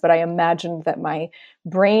was, but I imagined that my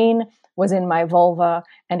brain was in my vulva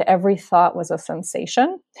and every thought was a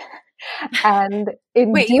sensation. And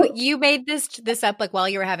wait, you made this up like while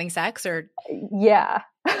you were having sex, or? Yeah.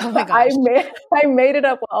 Oh my gosh. I made it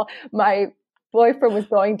up while my boyfriend was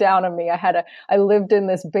going down on me. I lived in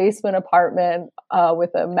this basement apartment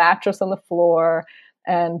with a mattress on the floor.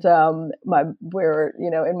 And we're,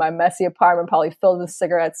 in my messy apartment, probably filled with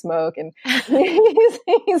cigarette smoke, and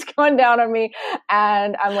he's going down on me,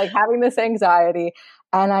 and I'm like having this anxiety,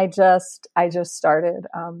 and I just started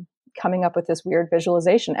coming up with this weird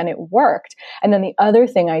visualization, and it worked. And then the other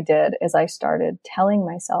thing I did is I started telling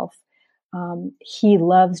myself, he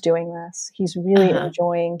loves doing this. He's really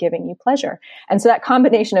enjoying giving you pleasure. And so that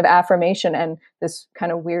combination of affirmation and this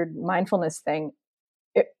kind of weird mindfulness thing,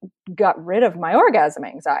 it got rid of my orgasm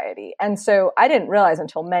anxiety. And so I didn't realize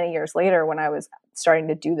until many years later, when I was starting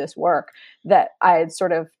to do this work, that I had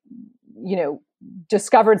sort of,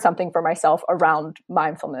 discovered something for myself around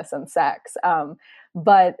mindfulness and sex.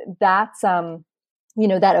 But that's,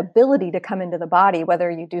 that ability to come into the body,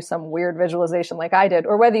 whether you do some weird visualization like I did,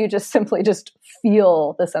 or whether you just simply just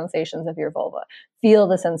feel the sensations of your vulva, feel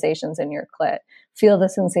the sensations in your clit, feel the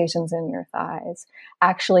sensations in your thighs,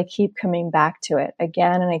 actually keep coming back to it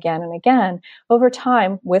again and again and again. Over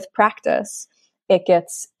time, with practice, it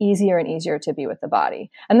gets easier and easier to be with the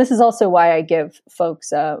body. And this is also why I give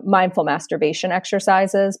folks mindful masturbation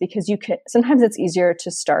exercises, because sometimes it's easier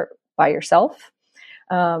to start by yourself.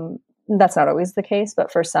 That's not always the case,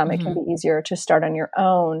 but for some, it can be easier to start on your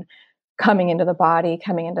own, coming into the body,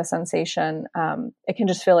 coming into sensation. It can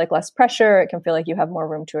just feel like less pressure. It can feel like you have more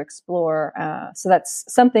room to explore. So that's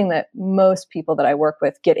something that most people that I work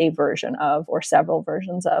with get a version of, or several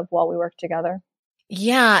versions of, while we work together.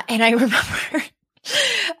 Yeah. And I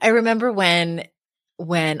remember when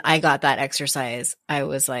I got that exercise, I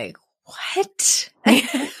was like, what?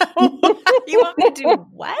 You want me to do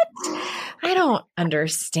what? I don't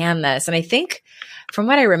understand this. And I think from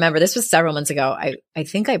what I remember, this was several months ago. I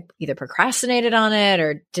think I either procrastinated on it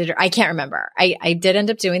or I can't remember. I did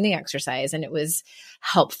end up doing the exercise, and it was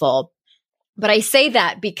helpful. But I say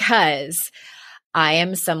that because I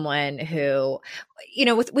am someone who,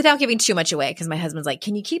 without giving too much away, because my husband's like,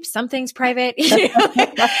 can you keep some things private?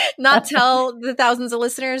 Not tell the thousands of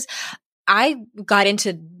listeners. I got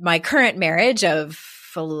into my current marriage of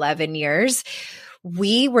 11 years.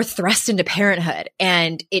 We were thrust into parenthood,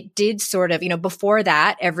 and it did sort of, before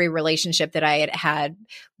that, every relationship that I had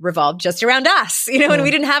revolved just around us, and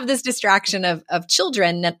we didn't have this distraction of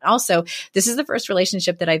children. And also, this is the first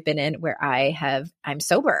relationship that I've been in where I'm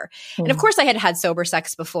sober. And of course I had sober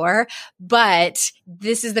sex before, but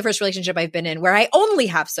this is the first relationship I've been in where I only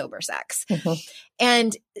have sober sex.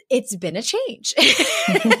 And it's been a change.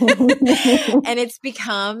 And it's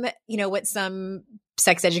become, what some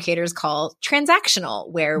sex educators call transactional,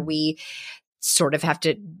 where we sort of have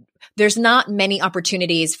to, there's not many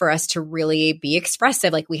opportunities for us to really be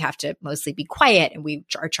expressive. Like, we have to mostly be quiet, and we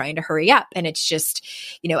are trying to hurry up. And it's just,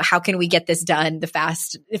 how can we get this done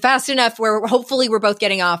fast enough where hopefully we're both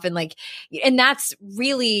getting off, and that's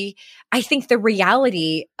really, I think, the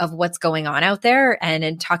reality of what's going on out there. And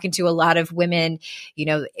in talking to a lot of women,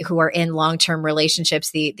 who are in long-term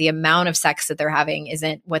relationships, the amount of sex that they're having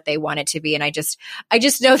isn't what they want it to be. And I just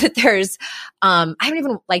know that there's, I don't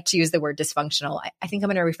even like to use the word dysfunctional. I think I'm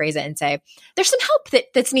going to rephrase it and say there's some help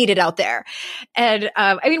that's needed out there. And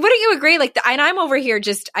wouldn't you agree? And I'm over here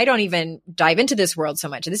I don't even dive into this world so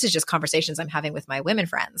much. And this is just conversations I'm having with my women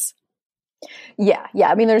friends. Yeah.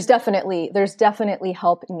 There's definitely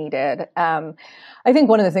help needed. I think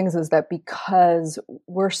one of the things is that because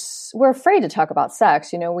we're afraid to talk about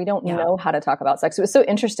sex, we don't know how to talk about sex. It was so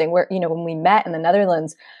interesting where, when we met in the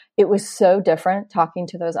Netherlands, it was so different talking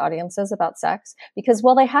to those audiences about sex, because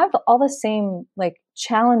while they have all the same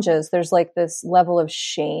challenges, there's this level of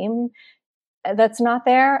shame that's not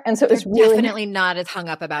there. And so it's really definitely not as hung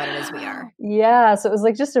up about it as we are. Yeah. So it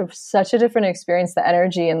was such a different experience, the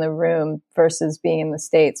energy in the room versus being in the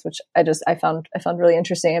States, which I found really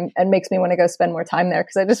interesting, and makes me want to go spend more time there,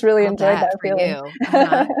 because I just really enjoyed that feeling.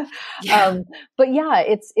 But yeah,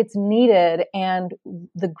 it's needed. And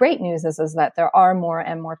the great news is that there are more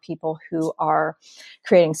and more people who are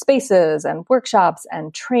creating spaces and workshops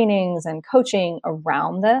and trainings and coaching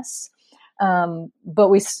around this. But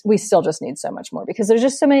we still just need so much more, because there's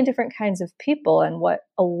just so many different kinds of people. And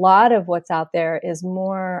a lot of what's out there is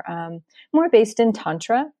more based in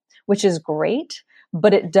Tantra, which is great,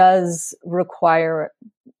 but it does require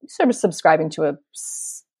sort of subscribing to a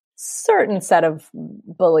certain set of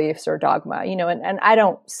beliefs or dogma, and I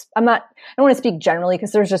don't want to speak generally,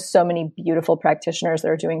 because there's just so many beautiful practitioners that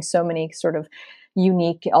are doing so many sort of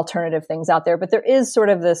unique alternative things out there. But there is sort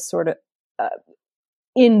of this sort of,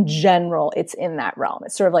 in general, it's in that realm.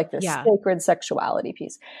 It's sort of like this sacred sexuality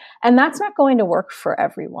piece. And that's not going to work for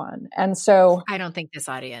everyone. And so I don't think this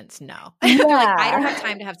audience, no. They're like, I don't have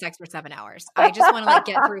time to have sex for 7 hours. I just want to like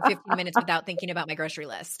get through 15 minutes without thinking about my grocery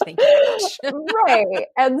list. Thank you very much. Right.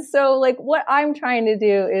 And so like what I'm trying to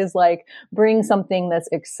do is like bring something that's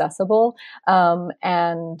accessible.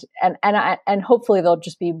 And hopefully there'll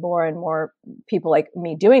just be more and more people like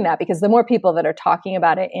me doing that, because the more people that are talking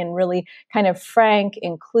about it in really kind of frank,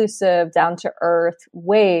 inclusive, down to earth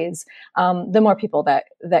ways, the more people that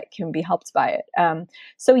can be helped by it.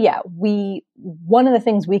 So yeah, one of the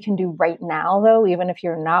things we can do right now, though, even if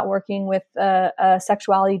you're not working with a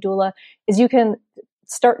sexuality doula, is you can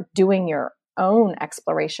start doing your own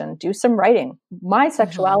exploration, do some writing. My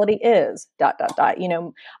sexuality is ... You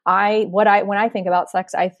know, when I think about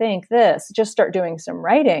sex, I think this. Just start doing some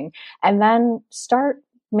writing, and then start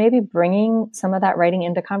maybe bringing some of that writing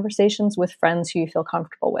into conversations with friends who you feel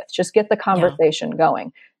comfortable with. Just get the conversation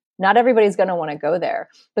going. Not everybody's going to want to go there,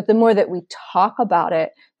 but the more that we talk about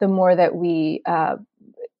it, the more that we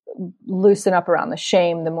loosen up around the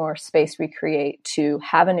shame, the more space we create to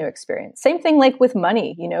have a new experience. Same thing like with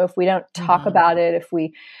money. You know, if we don't talk about it, if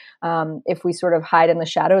we sort of hide in the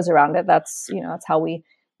shadows around it, that's how we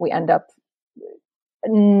end up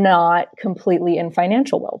not completely in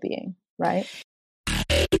financial well-being, right?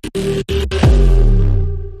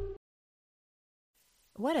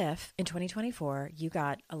 What if in 2024 you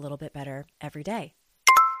got a little bit better every day?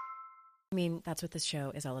 I mean, that's what this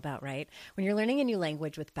show is all about, right? When you're learning a new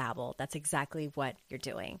language with Babbel, that's exactly what you're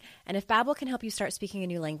doing. And if Babbel can help you start speaking a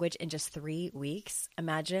new language in just 3 weeks,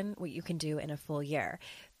 imagine what you can do in a full year.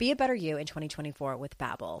 Be a better you in 2024 with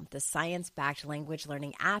Babbel, the science-backed language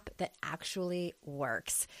learning app that actually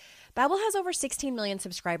works. Babbel has over 16 million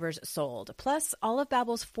subscribers sold. Plus, all of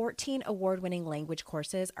Babbel's 14 award-winning language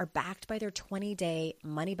courses are backed by their 20-day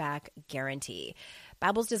money-back guarantee.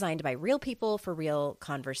 Babbel's designed by real people for real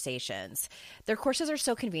conversations. Their courses are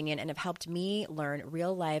so convenient and have helped me learn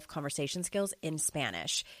real-life conversation skills in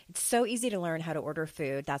Spanish. It's so easy to learn how to order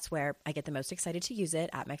food. That's where I get the most excited to use it,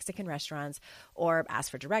 at Mexican restaurants, or ask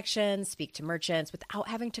for directions, speak to merchants without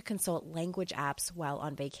having to consult language apps while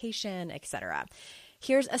on vacation, etc.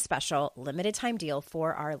 Here's a special limited time deal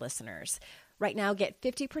for our listeners. Right now, get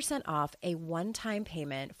 50% off a one-time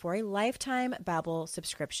payment for a lifetime Babbel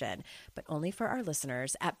subscription, but only for our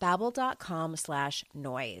listeners at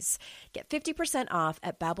babbel.com/noise. Get 50% off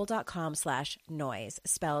at babbel.com/noise,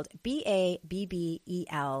 spelled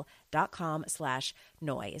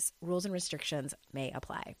BABBEL.com/noise. Rules and restrictions may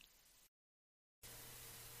apply.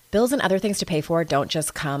 Bills and other things to pay for don't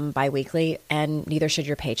just come bi-weekly, and neither should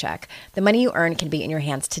your paycheck. The money you earn can be in your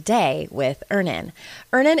hands today with Earnin.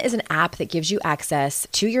 Earnin is an app that gives you access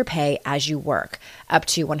to your pay as you work, up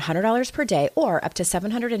to $100 per day or up to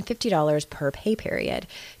 $750 per pay period.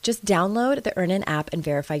 Just download the Earnin app and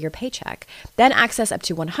verify your paycheck. Then access up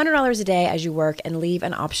to $100 a day as you work and leave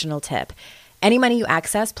an optional tip. Any money you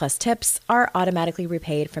access plus tips are automatically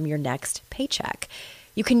repaid from your next paycheck.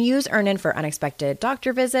 You can use Earnin for unexpected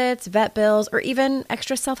doctor visits, vet bills, or even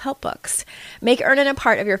extra self-help books. Make Earnin a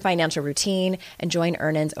part of your financial routine and join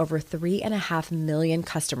Earnin's over 3.5 million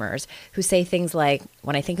customers who say things like,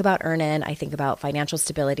 when I think about Earnin, I think about financial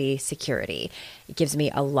stability, security. It gives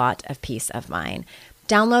me a lot of peace of mind.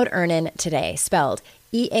 Download Earnin today, spelled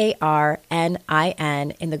EARNIN,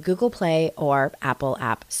 in the Google Play or Apple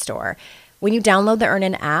App Store. When you download the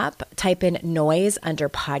Earnin app, type in Noise under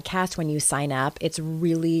podcast when you sign up. It's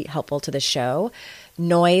really helpful to the show.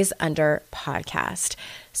 Noise under podcast.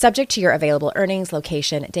 Subject to your available earnings,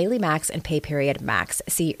 location, daily max, and pay period max.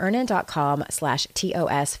 See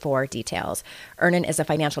earnin.com/TOS for details. Earnin is a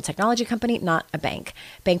financial technology company, not a bank.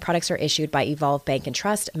 Bank products are issued by Evolve Bank and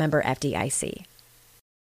Trust, member FDIC.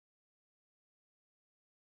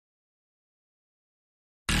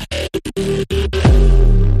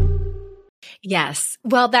 Yes.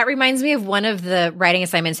 Well, that reminds me of one of the writing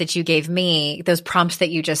assignments that you gave me, those prompts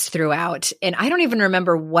that you just threw out. And I don't even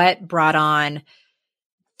remember what brought on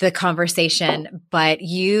the conversation, but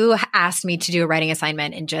you asked me to do a writing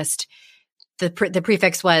assignment, and just the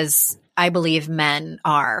prefix was, I believe men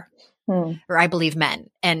are, or I believe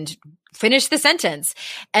men, and finish the sentence.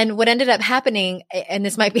 And what ended up happening, and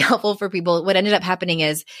this might be helpful for people, what ended up happening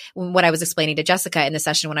is what I was explaining to Jessica in the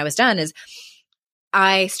session when I was done is,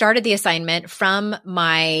 I started the assignment from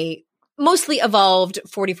my mostly evolved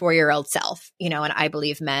 44-year-old self, and I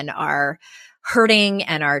believe men are hurting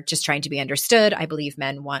and are just trying to be understood. I believe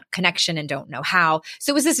men want connection and don't know how.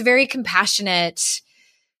 So it was this very compassionate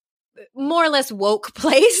more or less woke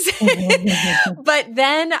place. But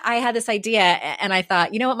then I had this idea and I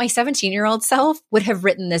thought, you know what? My 17-year-old self would have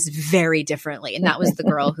written this very differently. And that was the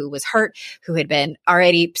girl who was hurt, who had been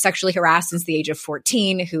already sexually harassed since the age of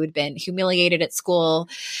 14, who had been humiliated at school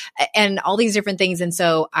and all these different things. And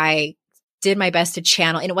so I did my best to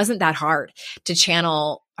channel, and it wasn't that hard to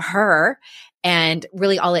channel her. And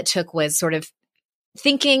really all it took was sort of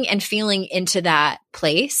thinking and feeling into that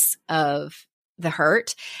place of the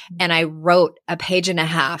hurt. And I wrote a page and a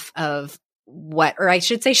half of or I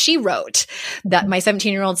should say she wrote that my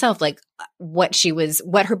 17-year-old self, like what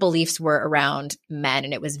her beliefs were around men.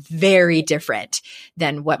 And it was very different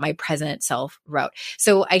than what my present self wrote.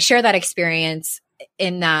 So I share that experience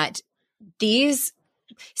in that these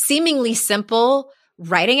seemingly simple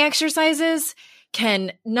writing exercises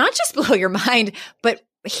can not just blow your mind, but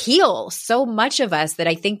heal so much of us that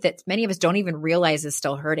I think that many of us don't even realize is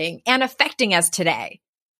still hurting and affecting us today.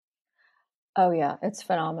 Oh yeah, it's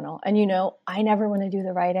phenomenal. And I never want to do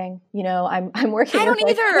the writing. I'm working. I don't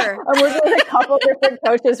either. I'm working with a couple different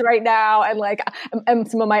coaches right now,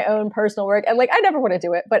 and some of my own personal work. And I never want to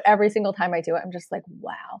do it, but every single time I do it, I'm just like,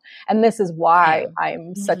 wow. And this is why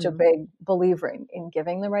I'm such a big believer in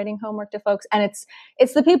giving the writing homework to folks. And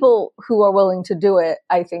it's the people who are willing to do it,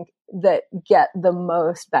 I think, that get the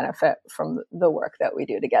most benefit from the work that we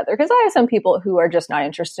do together. Because I have some people who are just not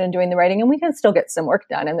interested in doing the writing, and we can still get some work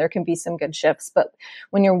done and there can be some good shifts. But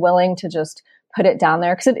when you're willing to just put it down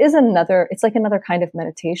there, because it's like another kind of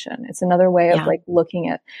meditation. It's another way of looking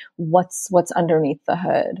at what's underneath the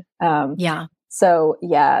hood. So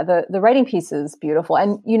yeah, the writing piece is beautiful.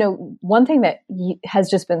 And, one thing that has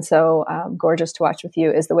just been so gorgeous to watch with you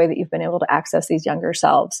is the way that you've been able to access these younger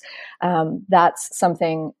selves. That's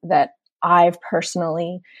something that I've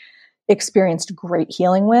personally experienced great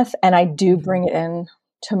healing with. And I do bring it in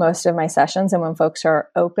to most of my sessions. And when folks are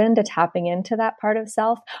open to tapping into that part of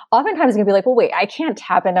self, oftentimes it's gonna be like, well, wait, I can't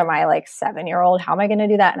tap into my 7-year-old. How am I going to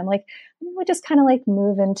do that? And I'm like, we just kind of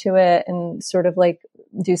move into it and sort of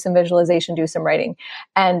do some visualization, do some writing.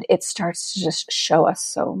 And it starts to just show us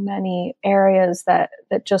so many areas that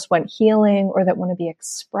just want healing or that want to be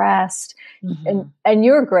expressed. And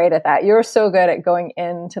you're great at that. You're so good at going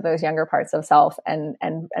into those younger parts of self and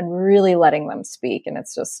really letting them speak. And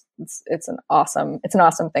it's an awesome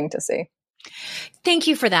thing to see. Thank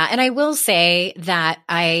you for that. And I will say that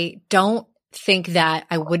I don't think that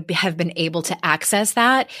I would have been able to access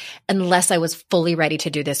that unless I was fully ready to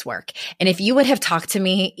do this work. And if you would have talked to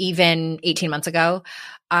me even 18 months ago,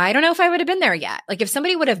 I don't know if I would have been there yet. If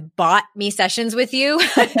somebody would have bought me sessions with you,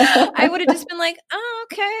 I would have just been like, oh,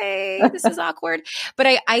 okay, this is awkward. But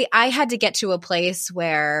I had to get to a place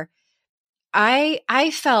where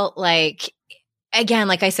I felt like, again,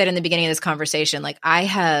 like I said in the beginning of this conversation,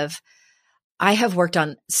 I have worked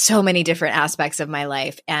on so many different aspects of my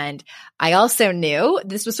life. And I also knew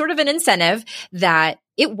this was sort of an incentive that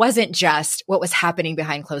it wasn't just what was happening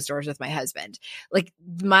behind closed doors with my husband.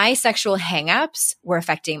 My sexual hangups were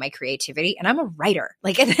affecting my creativity, and I'm a writer.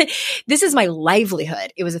 This is my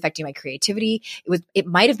livelihood. It was affecting my creativity. It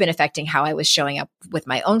might have been affecting how I was showing up with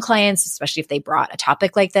my own clients, especially if they brought a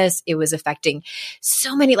topic like this. It was affecting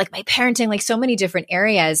so many, my parenting, so many different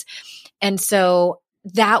areas. And so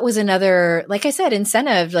that was another, like I said,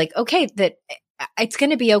 incentive, okay, that it's going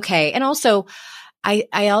to be okay. And also, I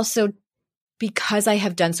also, because I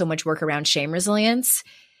have done so much work around shame resilience,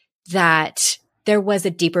 that there was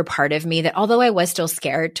a deeper part of me that, although I was still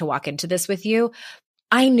scared to walk into this with you,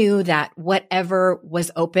 I knew that whatever wound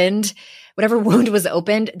was opened,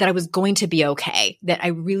 that I was going to be okay, that I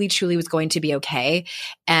really, truly was going to be okay.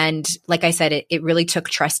 And like I said, it really took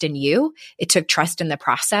trust in you. It took trust in the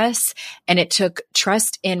process, and it took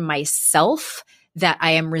trust in myself that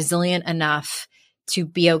I am resilient enough to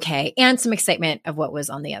be okay, and some excitement of what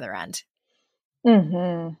was on the other end.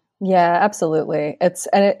 Mm-hmm. Yeah, absolutely. That's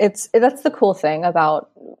the cool thing about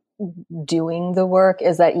doing the work,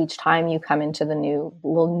 is that each time you come into the new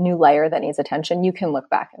layer that needs attention, you can look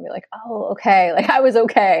back and be like, oh, okay. I was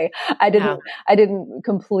okay. I didn't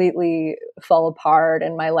completely fall apart,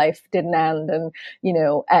 and my life didn't end, and,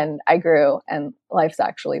 and I grew, and life's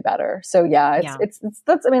actually better. So yeah, that's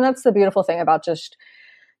the beautiful thing about just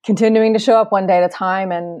continuing to show up one day at a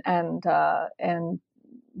time and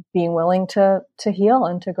being willing to heal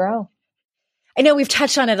and to grow. I know we've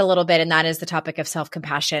touched on it a little bit, and that is the topic of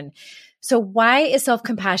self-compassion. So why is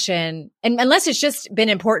self-compassion, and unless it's just been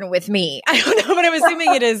important with me, I don't know, but I'm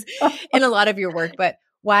assuming it is in a lot of your work, but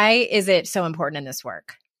why is it so important in this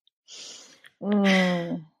work?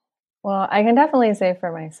 Well, I can definitely say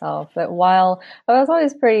for myself that while I was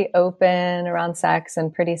always pretty open around sex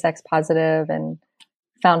and pretty sex positive and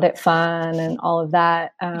found it fun and all of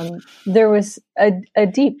that, there was a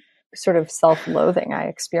deep sort of self-loathing I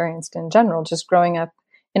experienced in general, just growing up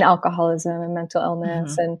in alcoholism and mental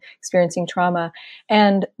illness and experiencing trauma.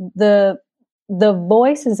 And the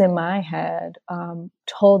voices in my head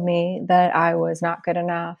told me that I was not good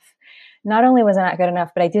enough. Not only was I not good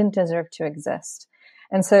enough, but I didn't deserve to exist.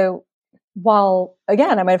 And so while,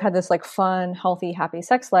 again, I might have had this like fun, healthy, happy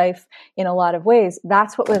sex life in a lot of ways,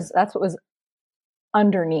 that's what was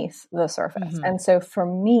underneath the surface. And so for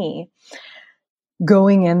me,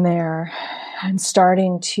 going in there and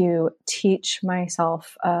starting to teach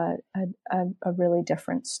myself a really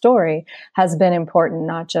different story has been important,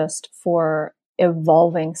 not just for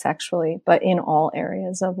evolving sexually, but in all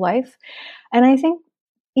areas of life. And I think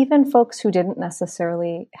even folks who didn't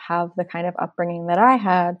necessarily have the kind of upbringing that I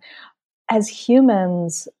had, as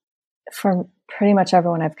humans, from pretty much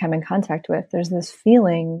everyone I've come in contact with, there's this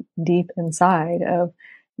feeling deep inside of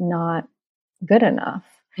not good enough.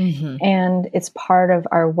 And it's part of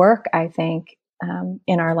our work, I think,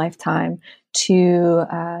 in our lifetime to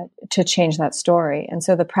change that story. And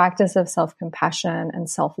so the practice of self-compassion and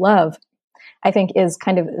self-love, I think, is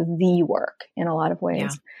kind of the work in a lot of ways. Yeah.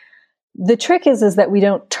 The trick is that we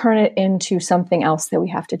don't turn it into something else that we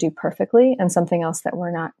have to do perfectly and something else that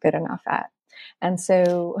we're not good enough at. And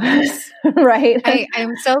so, right.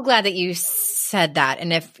 I'm so glad that you said that.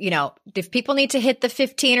 And if people need to hit the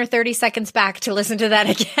 15 or 30 seconds back to listen to that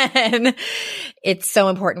again, it's so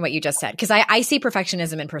important what you just said. Cause I see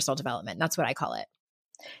perfectionism in personal development. That's what I call it.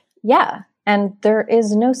 Yeah. And there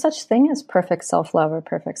is no such thing as perfect self-love or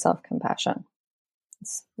perfect self-compassion.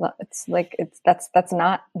 That's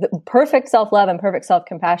not the perfect self-love and perfect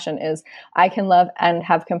self-compassion is I can love and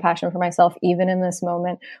have compassion for myself even in this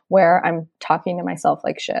moment where I'm talking to myself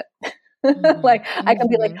like shit. Like I can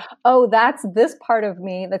be like, oh, that's this part of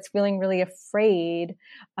me that's feeling really afraid.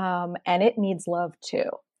 And it needs love too.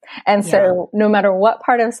 And so no matter what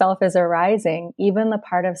part of self is arising, even the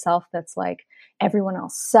part of self that's like, everyone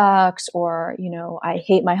else sucks, or, I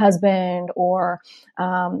hate my husband, or,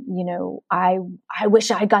 I wish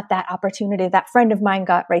I got that opportunity that friend of mine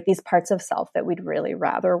got, right? These parts of self that we'd really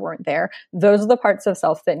rather weren't there. Those are the parts of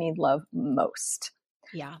self that need love most.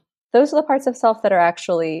 Yeah. Those are the parts of self that are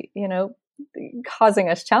actually, causing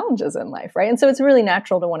us challenges in life, right? And so it's really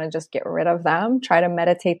natural to want to just get rid of them, try to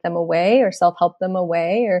meditate them away or self-help them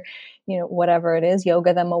away or, whatever it is,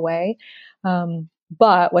 yoga them away.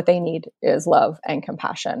 But what they need is love and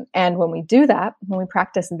compassion. And when we do that, when we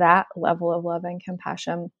practice that level of love and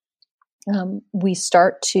compassion, we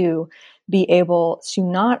start to be able to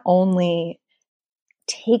not only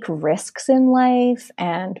take risks in life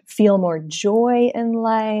and feel more joy in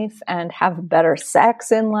life and have better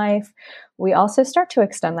sex in life, we also start to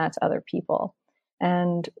extend that to other people.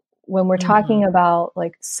 And when we're talking about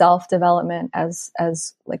like self-development as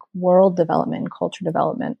like world development and culture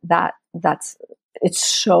development, it's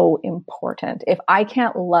so important. If I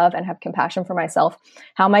can't love and have compassion for myself,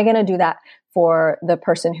 how am I going to do that for the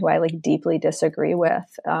person who I like deeply disagree with,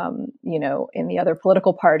 in the other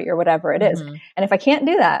political party or whatever it is? And if I can't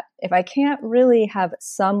do that, if I can't really have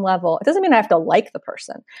some level, it doesn't mean I have to like the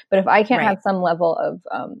person, but if I can't have some level of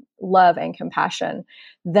love and compassion,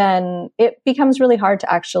 then it becomes really hard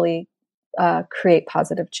to actually create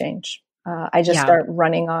positive change. I just start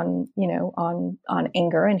running on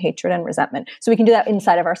anger and hatred and resentment. So we can do that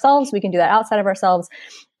inside of ourselves. We can do that outside of ourselves.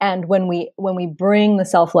 And when we bring the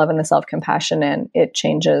self-love and the self-compassion in, it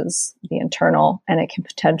changes the internal and it can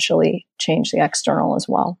potentially change the external as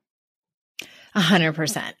well.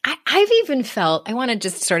 100%. I've even felt, I want to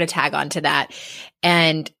just sort of tag on to that.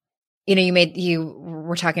 And, you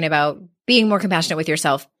were talking about being more compassionate with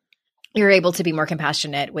yourself. You're able to be more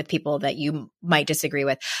compassionate with people that you might disagree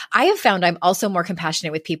with. I have found I'm also more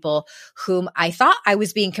compassionate with people whom I thought I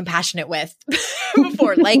was being compassionate with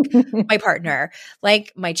before, like my partner,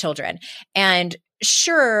 like my children. And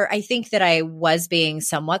sure, I think that I was being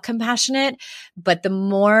somewhat compassionate, but the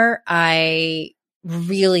more I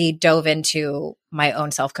really dove into my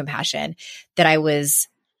own self-compassion, that I was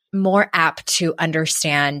more apt to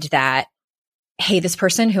understand that, hey, this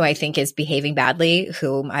person who I think is behaving badly,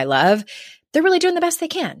 whom I love, they're really doing the best they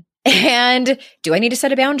can. And do I need to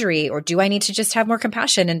set a boundary, or do I need to just have more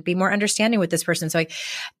compassion and be more understanding with this person? So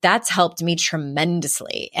that's helped me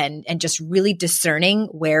tremendously, and just really discerning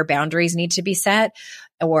where boundaries need to be set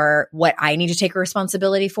or what I need to take a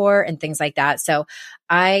responsibility for and things like that. So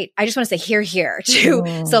I just want to say here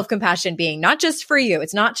to self-compassion being not just for you.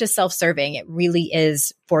 It's not just self-serving. It really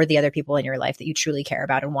is for the other people in your life that you truly care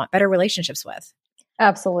about and want better relationships with.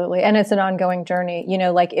 Absolutely. And it's an ongoing journey. You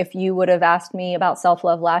know, like if you would have asked me about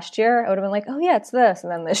self-love last year, I would have been like, oh yeah, it's this.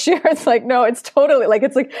 And then this year it's like, no, it's totally like,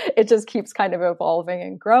 it just keeps kind of evolving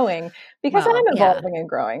and growing because I'm evolving and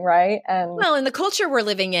growing. Right. And and the culture we're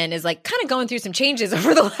living in is like kind of going through some changes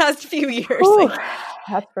over the last few years. Ooh, like,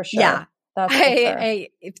 that's for sure. Yeah. That's for sure.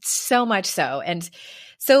 It's so much so. And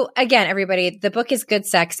so again, everybody, the book is Good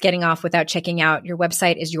Sex, Getting Off Without Checking Out. Your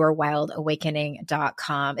website is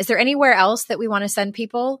yourwildawakening.com. Is there anywhere else that we want to send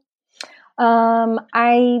people?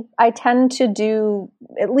 I tend to do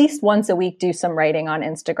at least once a week, do some writing on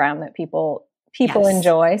Instagram that people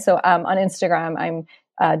enjoy. So, on Instagram, I'm,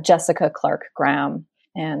 Jessica Clark Graham.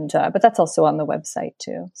 And, but that's also on the website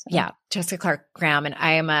too. So. Yeah. Jessica Clark Graham. And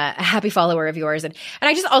I am a happy follower of yours. And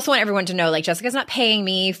I just also want everyone to know, like, Jessica's not paying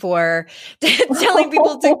me for telling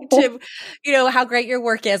people to, you know, how great your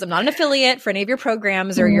work is. I'm not an affiliate for any of your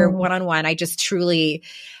programs or your one-on-one. I just truly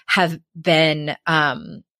have been,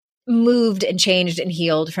 moved and changed and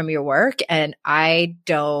healed from your work. And I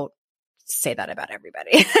don't say that about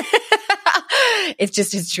everybody. It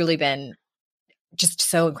just has truly been just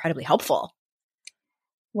so incredibly helpful.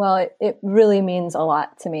 Well, it really means a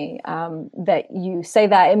lot to me that you say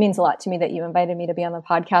that. It means a lot to me that you invited me to be on the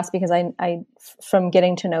podcast because I from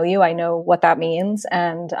getting to know you, I know what that means,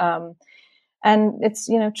 and it's,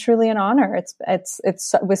 you know, truly an honor. It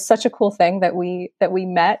was such a cool thing that we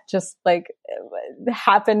met, just like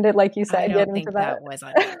happened to, like you said. I don't think that was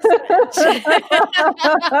on accident.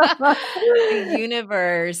 The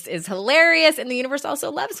universe is hilarious, and the universe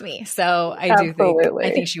also loves me. So I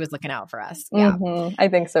think she was looking out for us. Yeah, I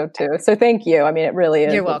think so too. So thank you. I mean, it really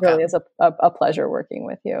is. You're welcome. It really is a pleasure working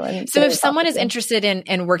with you. And so, if someone is interested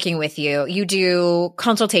in working with you, you do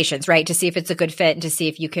consultations, right, to see if it's a good fit and to see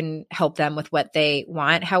if you can help them with what they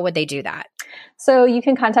want. How would they do that? So you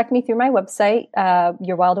can contact me through my website,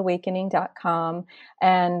 yourwildawakening.com.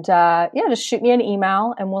 And just shoot me an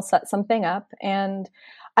email and we'll set something up. And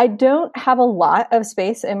I don't have a lot of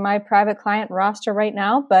space in my private client roster right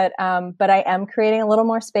now, but I am creating a little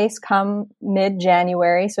more space come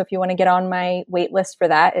mid-January. So if you want to get on my wait list for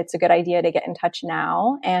that, it's a good idea to get in touch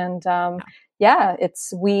now. And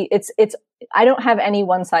I don't have any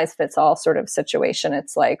one size fits all sort of situation.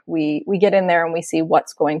 It's like we get in there and we see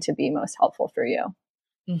what's going to be most helpful for you.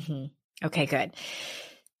 Mm-hmm. Okay, good.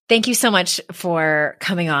 Thank you so much for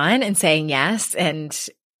coming on and saying yes and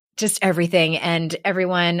just everything. And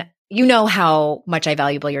everyone, you know how much I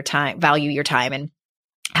value your time and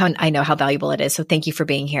how I know how valuable it is. So thank you for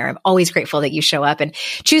being here. I'm always grateful that you show up and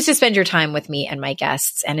choose to spend your time with me and my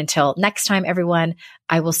guests. And until next time, everyone,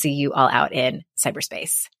 I will see you all out in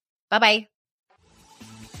cyberspace. Bye-bye.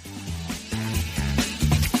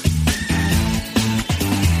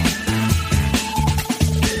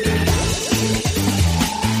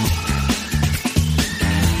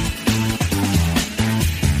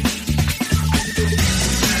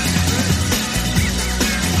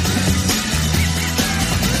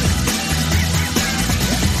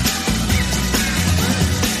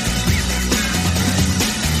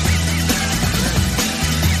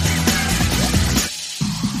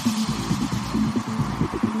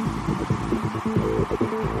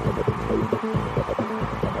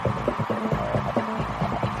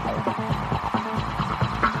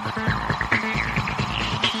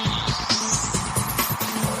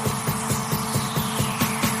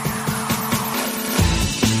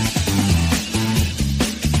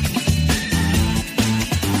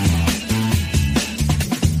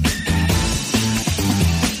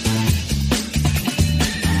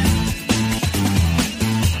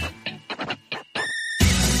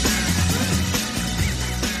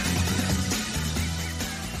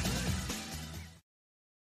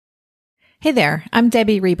 Hey there, I'm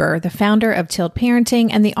Debbie Reber, the founder of Tilt Parenting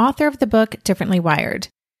and the author of the book Differently Wired.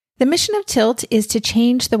 The mission of Tilt is to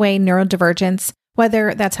change the way neurodivergence,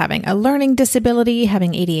 whether that's having a learning disability,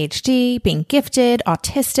 having ADHD, being gifted,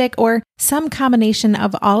 autistic, or some combination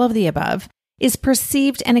of all of the above, is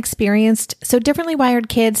perceived and experienced so differently wired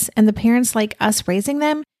kids and the parents like us raising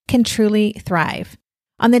them can truly thrive.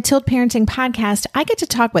 On the Tilt Parenting podcast, I get to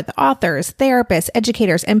talk with authors, therapists,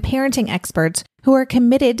 educators, and parenting experts who are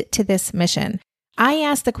committed to this mission. I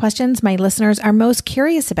ask the questions my listeners are most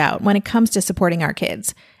curious about when it comes to supporting our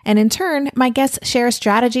kids. And in turn, my guests share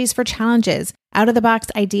strategies for challenges, out-of-the-box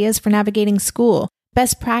ideas for navigating school,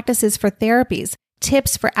 best practices for therapies,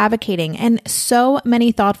 tips for advocating, and so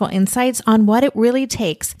many thoughtful insights on what it really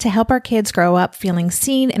takes to help our kids grow up feeling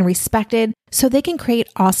seen and respected so they can create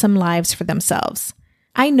awesome lives for themselves.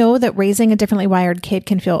 I know that raising a differently wired kid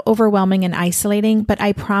can feel overwhelming and isolating, but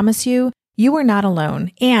I promise you, you are not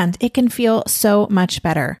alone, and it can feel so much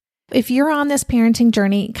better. If you're on this parenting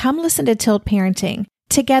journey, come listen to Tilt Parenting.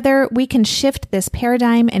 Together, we can shift this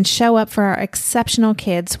paradigm and show up for our exceptional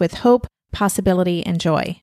kids with hope, possibility, and joy.